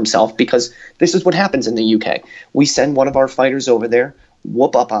name for himself because this is what happens in the UK. We send one of our fighters over there,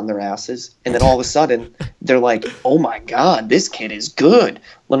 whoop up on their asses, and then all of a sudden they're like, "Oh my God, this kid is good."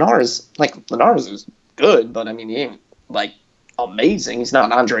 Linares is good, but I mean, he ain't like amazing. He's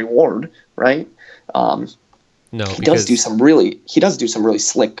not Andre Ward, right? No, he does do some really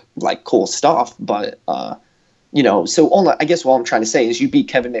slick, like, cool stuff, but so I guess what I'm trying to say is you beat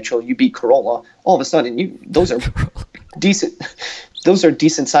Kevin Mitchell, you beat Corolla, all of a sudden those are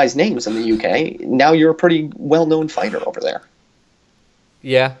decent sized names in the UK. Now you're a pretty well-known fighter over there.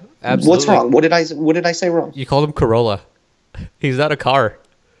 Yeah, absolutely. What's wrong? What did I say wrong? You called him Corolla. He's not a car.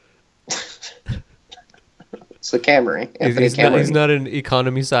 It's the Camry. He's not an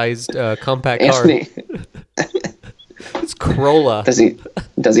economy-sized compact car. It's Corolla.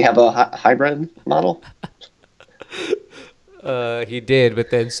 Does he have a hybrid model? He did, but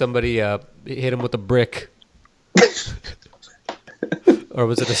then somebody hit him with a brick. Or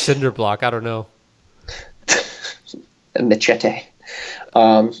was it a cinder block? I don't know. A machete.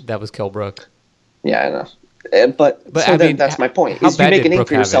 That was Kelbrook. Yeah, I know. But so that's my point. Is you make a name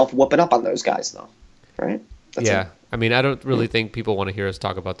for yourself whooping up on those guys, though. Right? That's it. I mean, I don't really think people want to hear us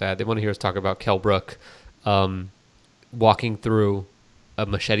talk about that. They want to hear us talk about Kelbrook walking through a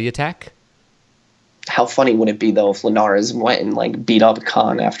machete attack. How funny would it be, though, if Linares went and beat up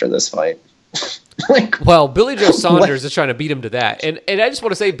Khan after this fight? Well, Billy Joe Saunders is trying to beat him to that. And I just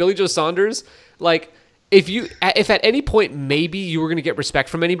want to say, Billy Joe Saunders, if at any point maybe you were going to get respect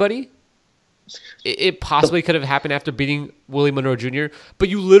from anybody, it possibly could have happened after beating Willie Monroe Jr., but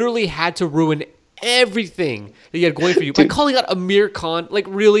you literally had to ruin everything that you had going for you by calling out Amir Khan. Like,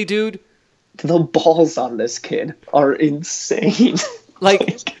 really, dude? The balls on this kid are insane.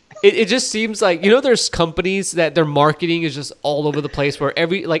 It just seems like, there's companies that their marketing is just all over the place where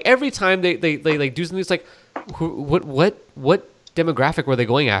every time they do something, it's like, what demographic were they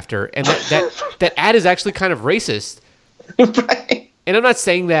going after? And that ad is actually kind of racist. Right. And I'm not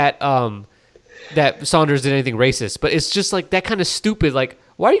saying that that Saunders did anything racist, but it's just like that kind of stupid. Like,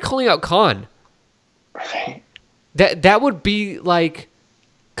 why are you calling out Khan? Right. That would be like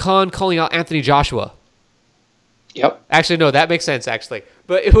Khan calling out Anthony Joshua. Yep. Actually, no, that makes sense. Actually,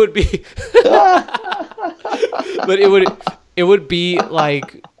 but it would be, but it would be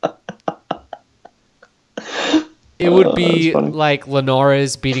like, it would be like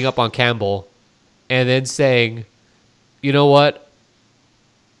Linares beating up on Campbell, and then saying, "You know what?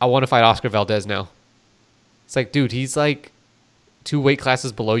 I want to fight Oscar Valdez now." It's like, dude, he's like 2 weight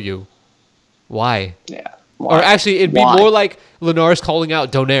classes below you. Why? Yeah. Why? Or actually, it'd be more like Linares calling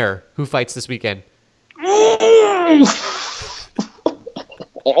out Donaire, who fights this weekend.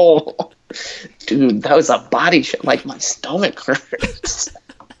 Oh, dude, that was a body shot. Like, my stomach hurts.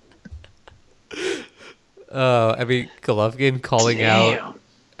 I mean, Golovkin calling out.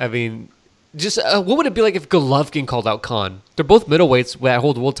 I mean, just what would it be like if Golovkin called out Khan? They're both middleweights that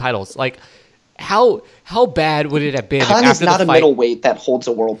hold world titles. Like, how bad would it have been? Khan if is not a middleweight that holds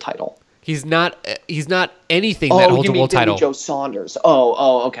a world title. He's not anything that holds a world title. Oh, you mean Joe Saunders?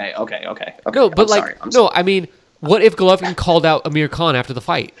 Oh, okay. No, but I mean, what if Golovkin called out Amir Khan after the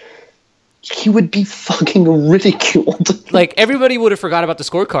fight? He would be fucking ridiculed. Like, everybody would have forgot about the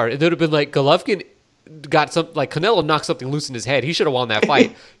scorecard. It would have been like, Golovkin got Canelo knocked something loose in his head. He should have won that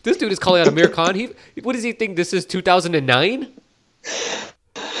fight. This dude is calling out Amir Khan. What does he think? This is 2009?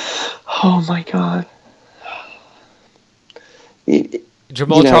 Oh my God.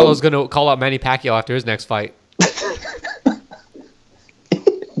 Jamal Charlo's going to call out Manny Pacquiao after his next fight.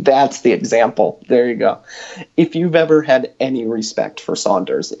 That's the example. There you go. If you've ever had any respect for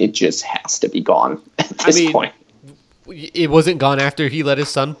Saunders, it just has to be gone at this point. It wasn't gone after he let his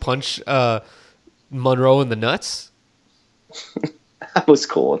son punch Monroe in the nuts? I was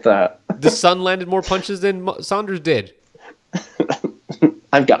cool with that. The son landed more punches than Saunders did.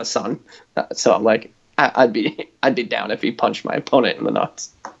 I've got a son, so I'm like, I'd be down if he punched my opponent in the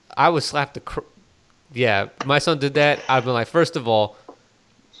nuts. I would slap yeah, my son did that. I'd be like, first of all,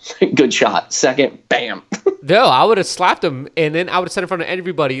 good shot. Second, bam. No, I would have slapped him, and then I would have said in front of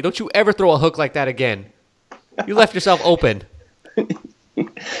everybody, don't you ever throw a hook like that again. You left yourself open.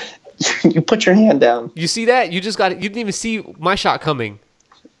 You put your hand down. You see that? You didn't even see my shot coming.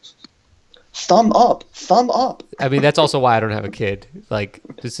 Thumb up. Thumb up. I mean, that's also why I don't have a kid. Like,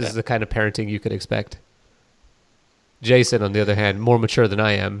 this is the kind of parenting you could expect. Jason, on the other hand, more mature than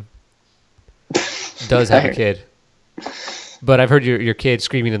I am, does have a kid. But I've heard your kid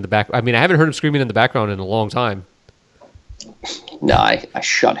screaming in the back. I mean, I haven't heard him screaming in the background in a long time. No, I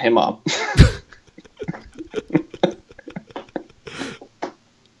shut him up.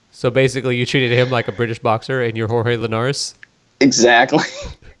 So basically, you treated him like a British boxer and you're Jorge Linares? Exactly.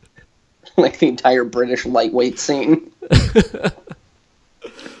 Like the entire British lightweight scene.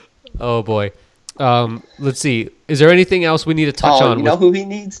 Oh, boy. Let's see. Is there anything else we need to touch on? You know who he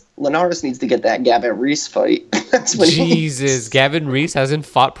needs? Linares needs to get that Gavin Reese fight. That's what he needs. Jesus, Gavin Reese hasn't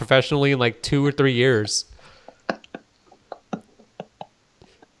fought professionally in like 2 or 3 years.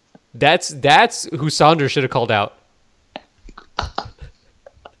 That's who Saunders should have called out.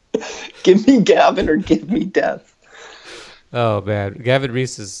 Give me Gavin or give me death. Oh, man. Gavin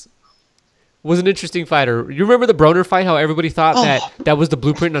Reese was an interesting fighter. You remember the Broner fight, how everybody thought that was the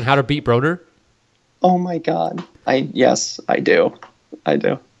blueprint on how to beat Broner? Oh, my God. Yes, I do.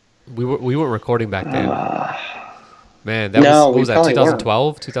 We weren't recording back then. Man, what was that,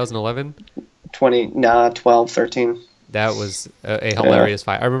 2012, 2011? 12, 13. That was a hilarious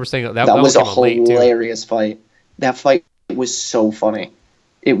fight. I remember saying that was a late, hilarious fight. That fight was so funny.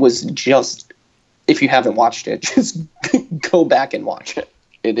 It was just, if you haven't watched it, just go back and watch it.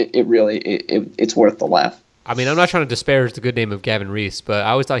 It's worth the laugh. I mean, I'm not trying to disparage the good name of Gavin Reese, but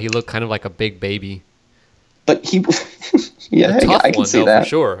I always thought he looked kind of like a big baby. But he, yeah, I can see that. For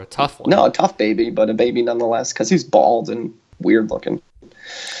sure. A tough one. No, a tough baby, but a baby nonetheless, because he's bald and weird looking.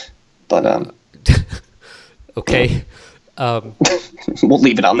 But, okay. We'll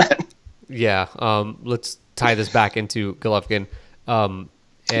leave it on that. Yeah. Let's tie this back into Golovkin.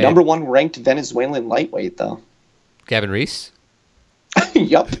 Number 1 ranked Venezuelan lightweight, though. Gavin Reese?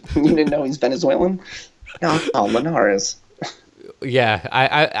 Yup. You didn't know he's Venezuelan? No, Linares. Yeah,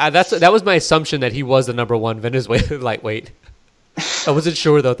 I that was my assumption that he was the number 1 Venezuelan lightweight. I wasn't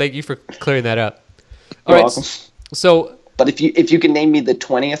sure though. Thank you for clearing that up. You're welcome. So, but if you can name me the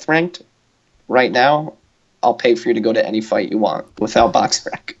 20th ranked right now, I'll pay for you to go to any fight you want without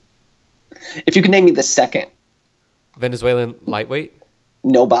BoxRec. If you can name me the 2nd Venezuelan lightweight,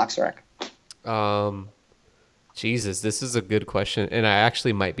 no BoxRec. Jesus, this is a good question, and I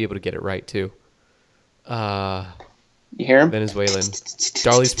actually might be able to get it right too. You hear him? Venezuelan.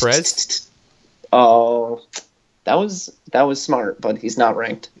 Darlis Perez? Oh, that was smart, but he's not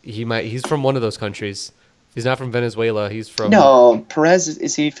ranked. He's from one of those countries. He's not from Venezuela. He's from... No, Perez,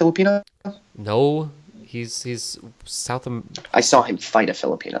 is he Filipino? No, he's South... I saw him fight a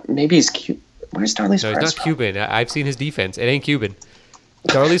Filipino. Maybe he's Cuban. Where's Darlis Perez? No, he's not Cuban. I've seen his defense. It ain't Cuban.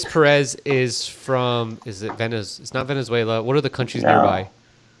 Darlis Perez is from... Is it Venezuela? It's not Venezuela. What are the countries nearby?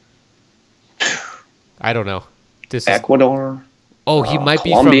 I don't know. Ecuador. Oh, he might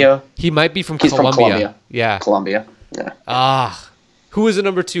Colombia. be from. He might be from He's Colombia. From Colombia. Yeah. Colombia. Yeah. Who is the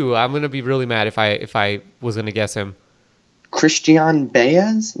number 2? I'm gonna be really mad if I was gonna guess him. Christian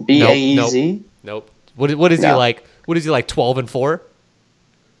Baez. Baez. Nope. What is he like? What is he like? 12-4.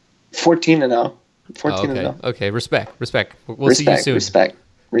 14-0. 14-0. Okay. Respect. We'll see you soon. Respect.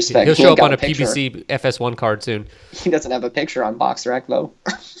 He'll show up on a PBC FS1 card soon. He doesn't have a picture on BoxRec though.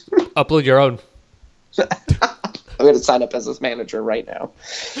 Upload your own. I'm going to sign up as his manager right now.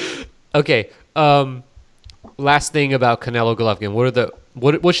 Okay. Last thing about Canelo-Golovkin.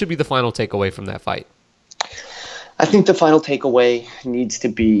 What should be the final takeaway from that fight? I think the final takeaway needs to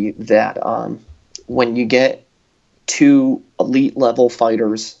be that when you get 2 elite level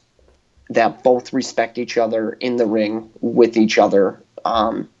fighters that both respect each other in the ring with each other,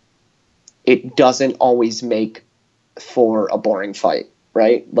 it doesn't always make for a boring fight,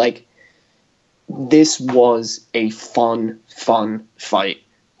 right? Like, this was a fun fight.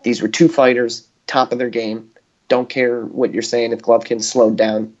 These were 2 fighters, top of their game. Don't care what you're saying if Golovkin slowed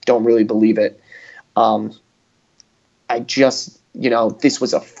down. Don't really believe it. This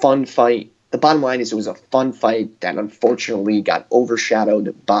was a fun fight. The bottom line is it was a fun fight that unfortunately got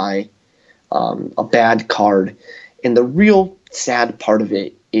overshadowed by a bad card. And the real sad part of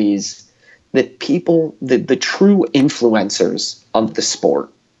it is that people, the true influencers of the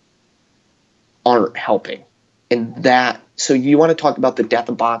sport, aren't helping. And that, so you want to talk about the death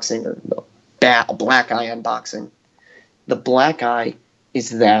of boxing or the black eye on boxing. The black eye is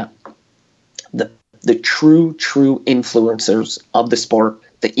that the true influencers of the sport,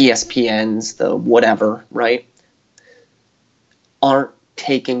 the ESPNs, the whatever, right, aren't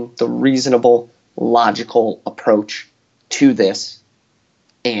taking the reasonable, logical approach to this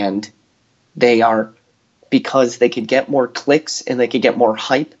And they are, because they could get more clicks and they could get more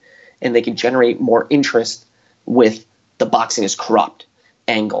hype and they could generate more interest with the boxing is corrupt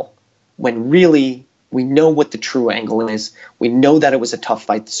angle. When really we know what the true angle is. We know that it was a tough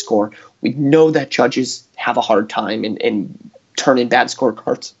fight to score. We know that judges have a hard time in turning bad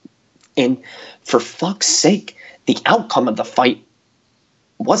scorecards. And for fuck's sake, the outcome of the fight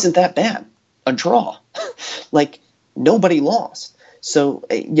wasn't that bad. A draw. Like, nobody lost. So,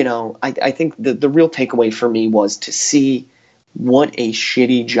 I think the real takeaway for me was to see what a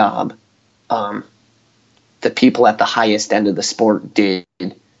shitty job the people at the highest end of the sport did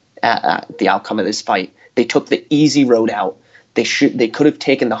at the outcome of this fight. They took the easy road out. They could have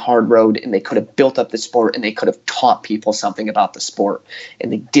taken the hard road, and they could have built up the sport, and they could have taught people something about the sport.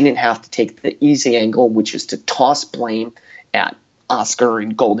 And they didn't have to take the easy angle, which is to toss blame at Oscar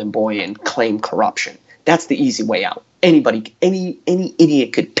and Golden Boy and claim corruption. That's the easy way out. Anybody, any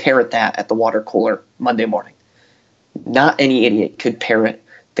idiot could parrot that at the water cooler Monday morning. Not any idiot could parrot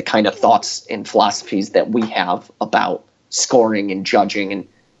the kind of thoughts and philosophies that we have about scoring and judging and,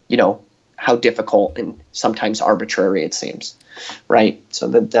 how difficult and sometimes arbitrary it seems, right? So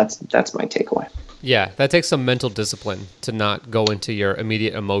that's my takeaway. Yeah, that takes some mental discipline to not go into your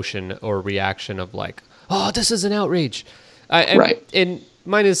immediate emotion or reaction of like, oh, this is an outrage. Right. And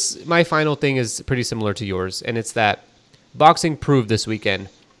my final thing is pretty similar to yours, and it's that boxing proved this weekend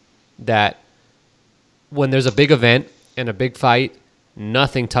that when there's a big event and a big fight,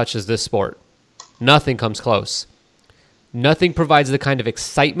 nothing touches this sport. Nothing comes close. Nothing provides the kind of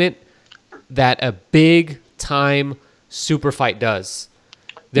excitement that a big-time super fight does.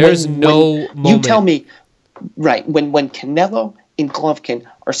 There's no moment. You tell me, right, when Canelo and Golovkin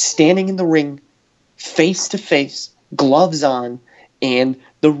are standing in the ring face-to-face, gloves on, and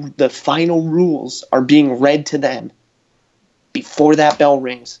the final rules are being read to them before that bell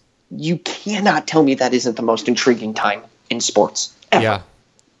rings, you cannot tell me that isn't the most intriguing time in sports ever. Yeah.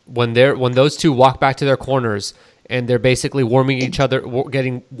 When those two walk back to their corners and they're basically warming each other,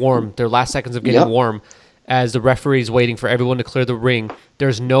 getting warm, their last seconds of getting warm, as the referee's waiting for everyone to clear the ring,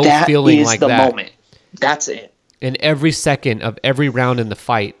 there's no feeling like that. That is the moment. That's it. And every second of every round in the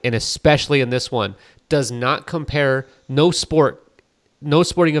fight, and especially in this one, does not compare. No sporting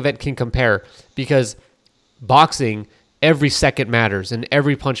event can compare, because boxing, every second matters and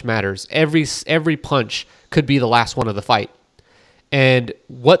every punch matters. Every punch could be the last one of the fight. And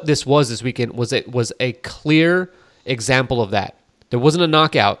what this was this weekend was a clear example of that. There wasn't a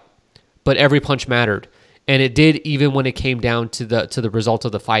knockout, but every punch mattered. And it did, even when it came down to the result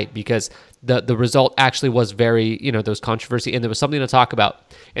of the fight, because the result actually was very, there was controversy and there was something to talk about.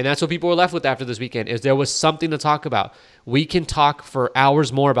 And that's what people were left with after this weekend, is there was something to talk about. We can talk for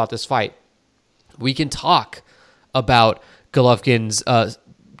hours more about this fight. We can talk about Golovkin's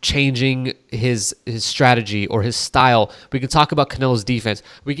changing his strategy or his style. We can talk about Canelo's defense.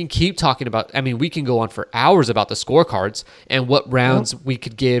 We can keep talking about, we can go on for hours about the scorecards and what rounds we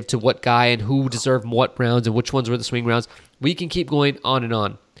could give to what guy and who deserved what rounds and which ones were the swing rounds. We can keep going on and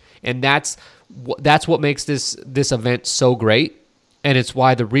on. And that's what makes this event so great. And it's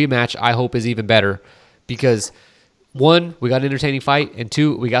why the rematch, I hope, is even better, because 1, we got an entertaining fight, and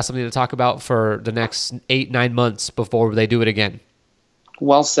 2, we got something to talk about for the next 8-9 months before they do it again.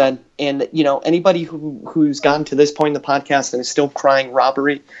 Well said. And, anybody who's gotten to this point in the podcast and is still crying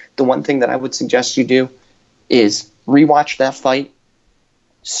robbery, the one thing that I would suggest you do is rewatch that fight,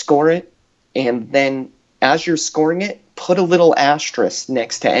 score it, and then as you're scoring it, put a little asterisk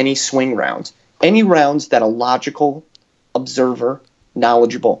next to any swing rounds. Any rounds that a logical observer,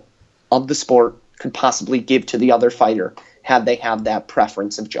 knowledgeable of the sport, could possibly give to the other fighter had they have that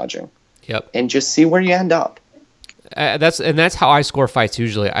preference of judging. Yep. And just see where you end up. That's how I score fights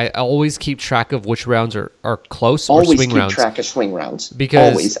usually. I always keep track of which rounds are close or always swing rounds. Always keep track of swing rounds.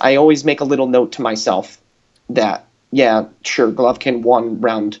 Because I always make a little note to myself that, yeah, sure, Golovkin won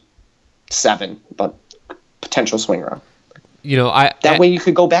round 7, but potential swing round. That way you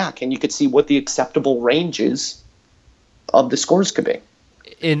could go back and you could see what the acceptable ranges of the scores could be.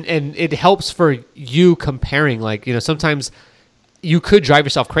 And it helps for you comparing, sometimes you could drive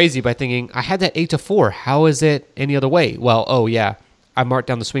yourself crazy by thinking, I had that 8-4. How is it any other way? Well, oh yeah, I marked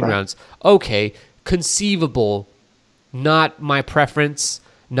down the swing rounds. Okay, conceivable, not my preference,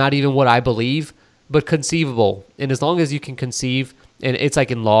 not even what I believe, but conceivable. And as long as you can conceive, and it's like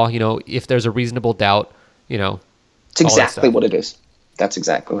in law, if there's a reasonable doubt, it's exactly what it is. That's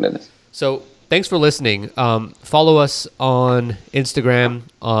exactly what it is. So thanks for listening. Follow us on Instagram,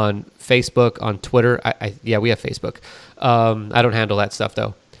 on Facebook, on Twitter. Yeah, we have Facebook. I don't handle that stuff,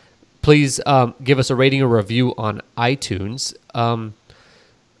 though. Please give us a rating or review on iTunes.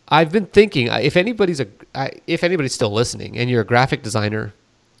 I've been thinking if anybody's still listening and you're a graphic designer,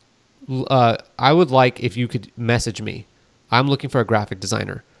 I would like if you could message me. I'm looking for a graphic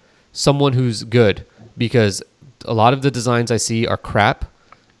designer, someone who's good, because a lot of the designs I see are crap.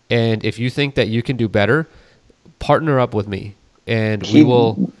 And if you think that you can do better, partner up with me, and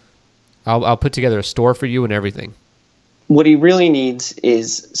I'll put together a store for you and everything. What he really needs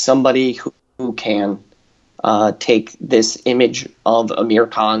is somebody who can take this image of Amir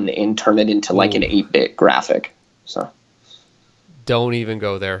Khan and turn it into like an 8-bit graphic. So don't even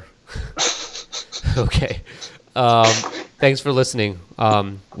go there. Okay. Thanks for listening.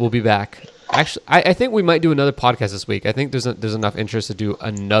 We'll be back. Actually, I think we might do another podcast this week. I think there's enough interest to do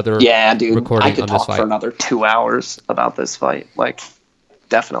another recording I could on this talk fight. for another 2 hours about this fight. Like,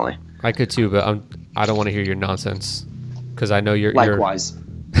 definitely. I could too, but I don't want to hear your nonsense because I know you're... Likewise.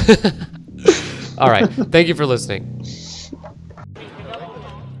 All right. Thank you for listening.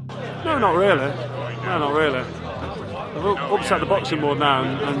 No, not really. I've upset the boxing board now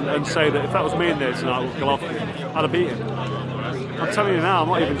and say that if that was me in there tonight with Golovkin, I'd have beaten him. I'm telling you now, I'm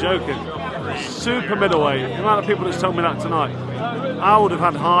not even joking. Super middleweight. The amount of people that's told me that tonight. I would have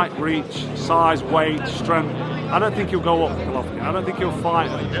had height, reach, size, weight, strength. I don't think he'll go up with Golovkin. I don't think he'll fight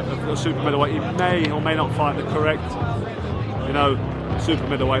a super middleweight. He may or may not fight the correct, super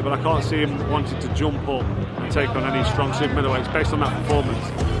middleweight, but I can't see him wanting to jump up and take on any strong super middleweights based on that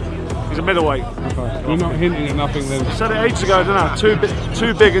performance. He's a middleweight. Okay. You're not hinting at nothing then. I said it ages ago, didn't I?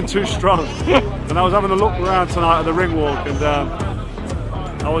 Too big and too strong. And I was having a look around tonight at the ring walk, and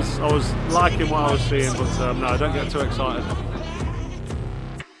I was liking what I was seeing, but no, don't get too excited.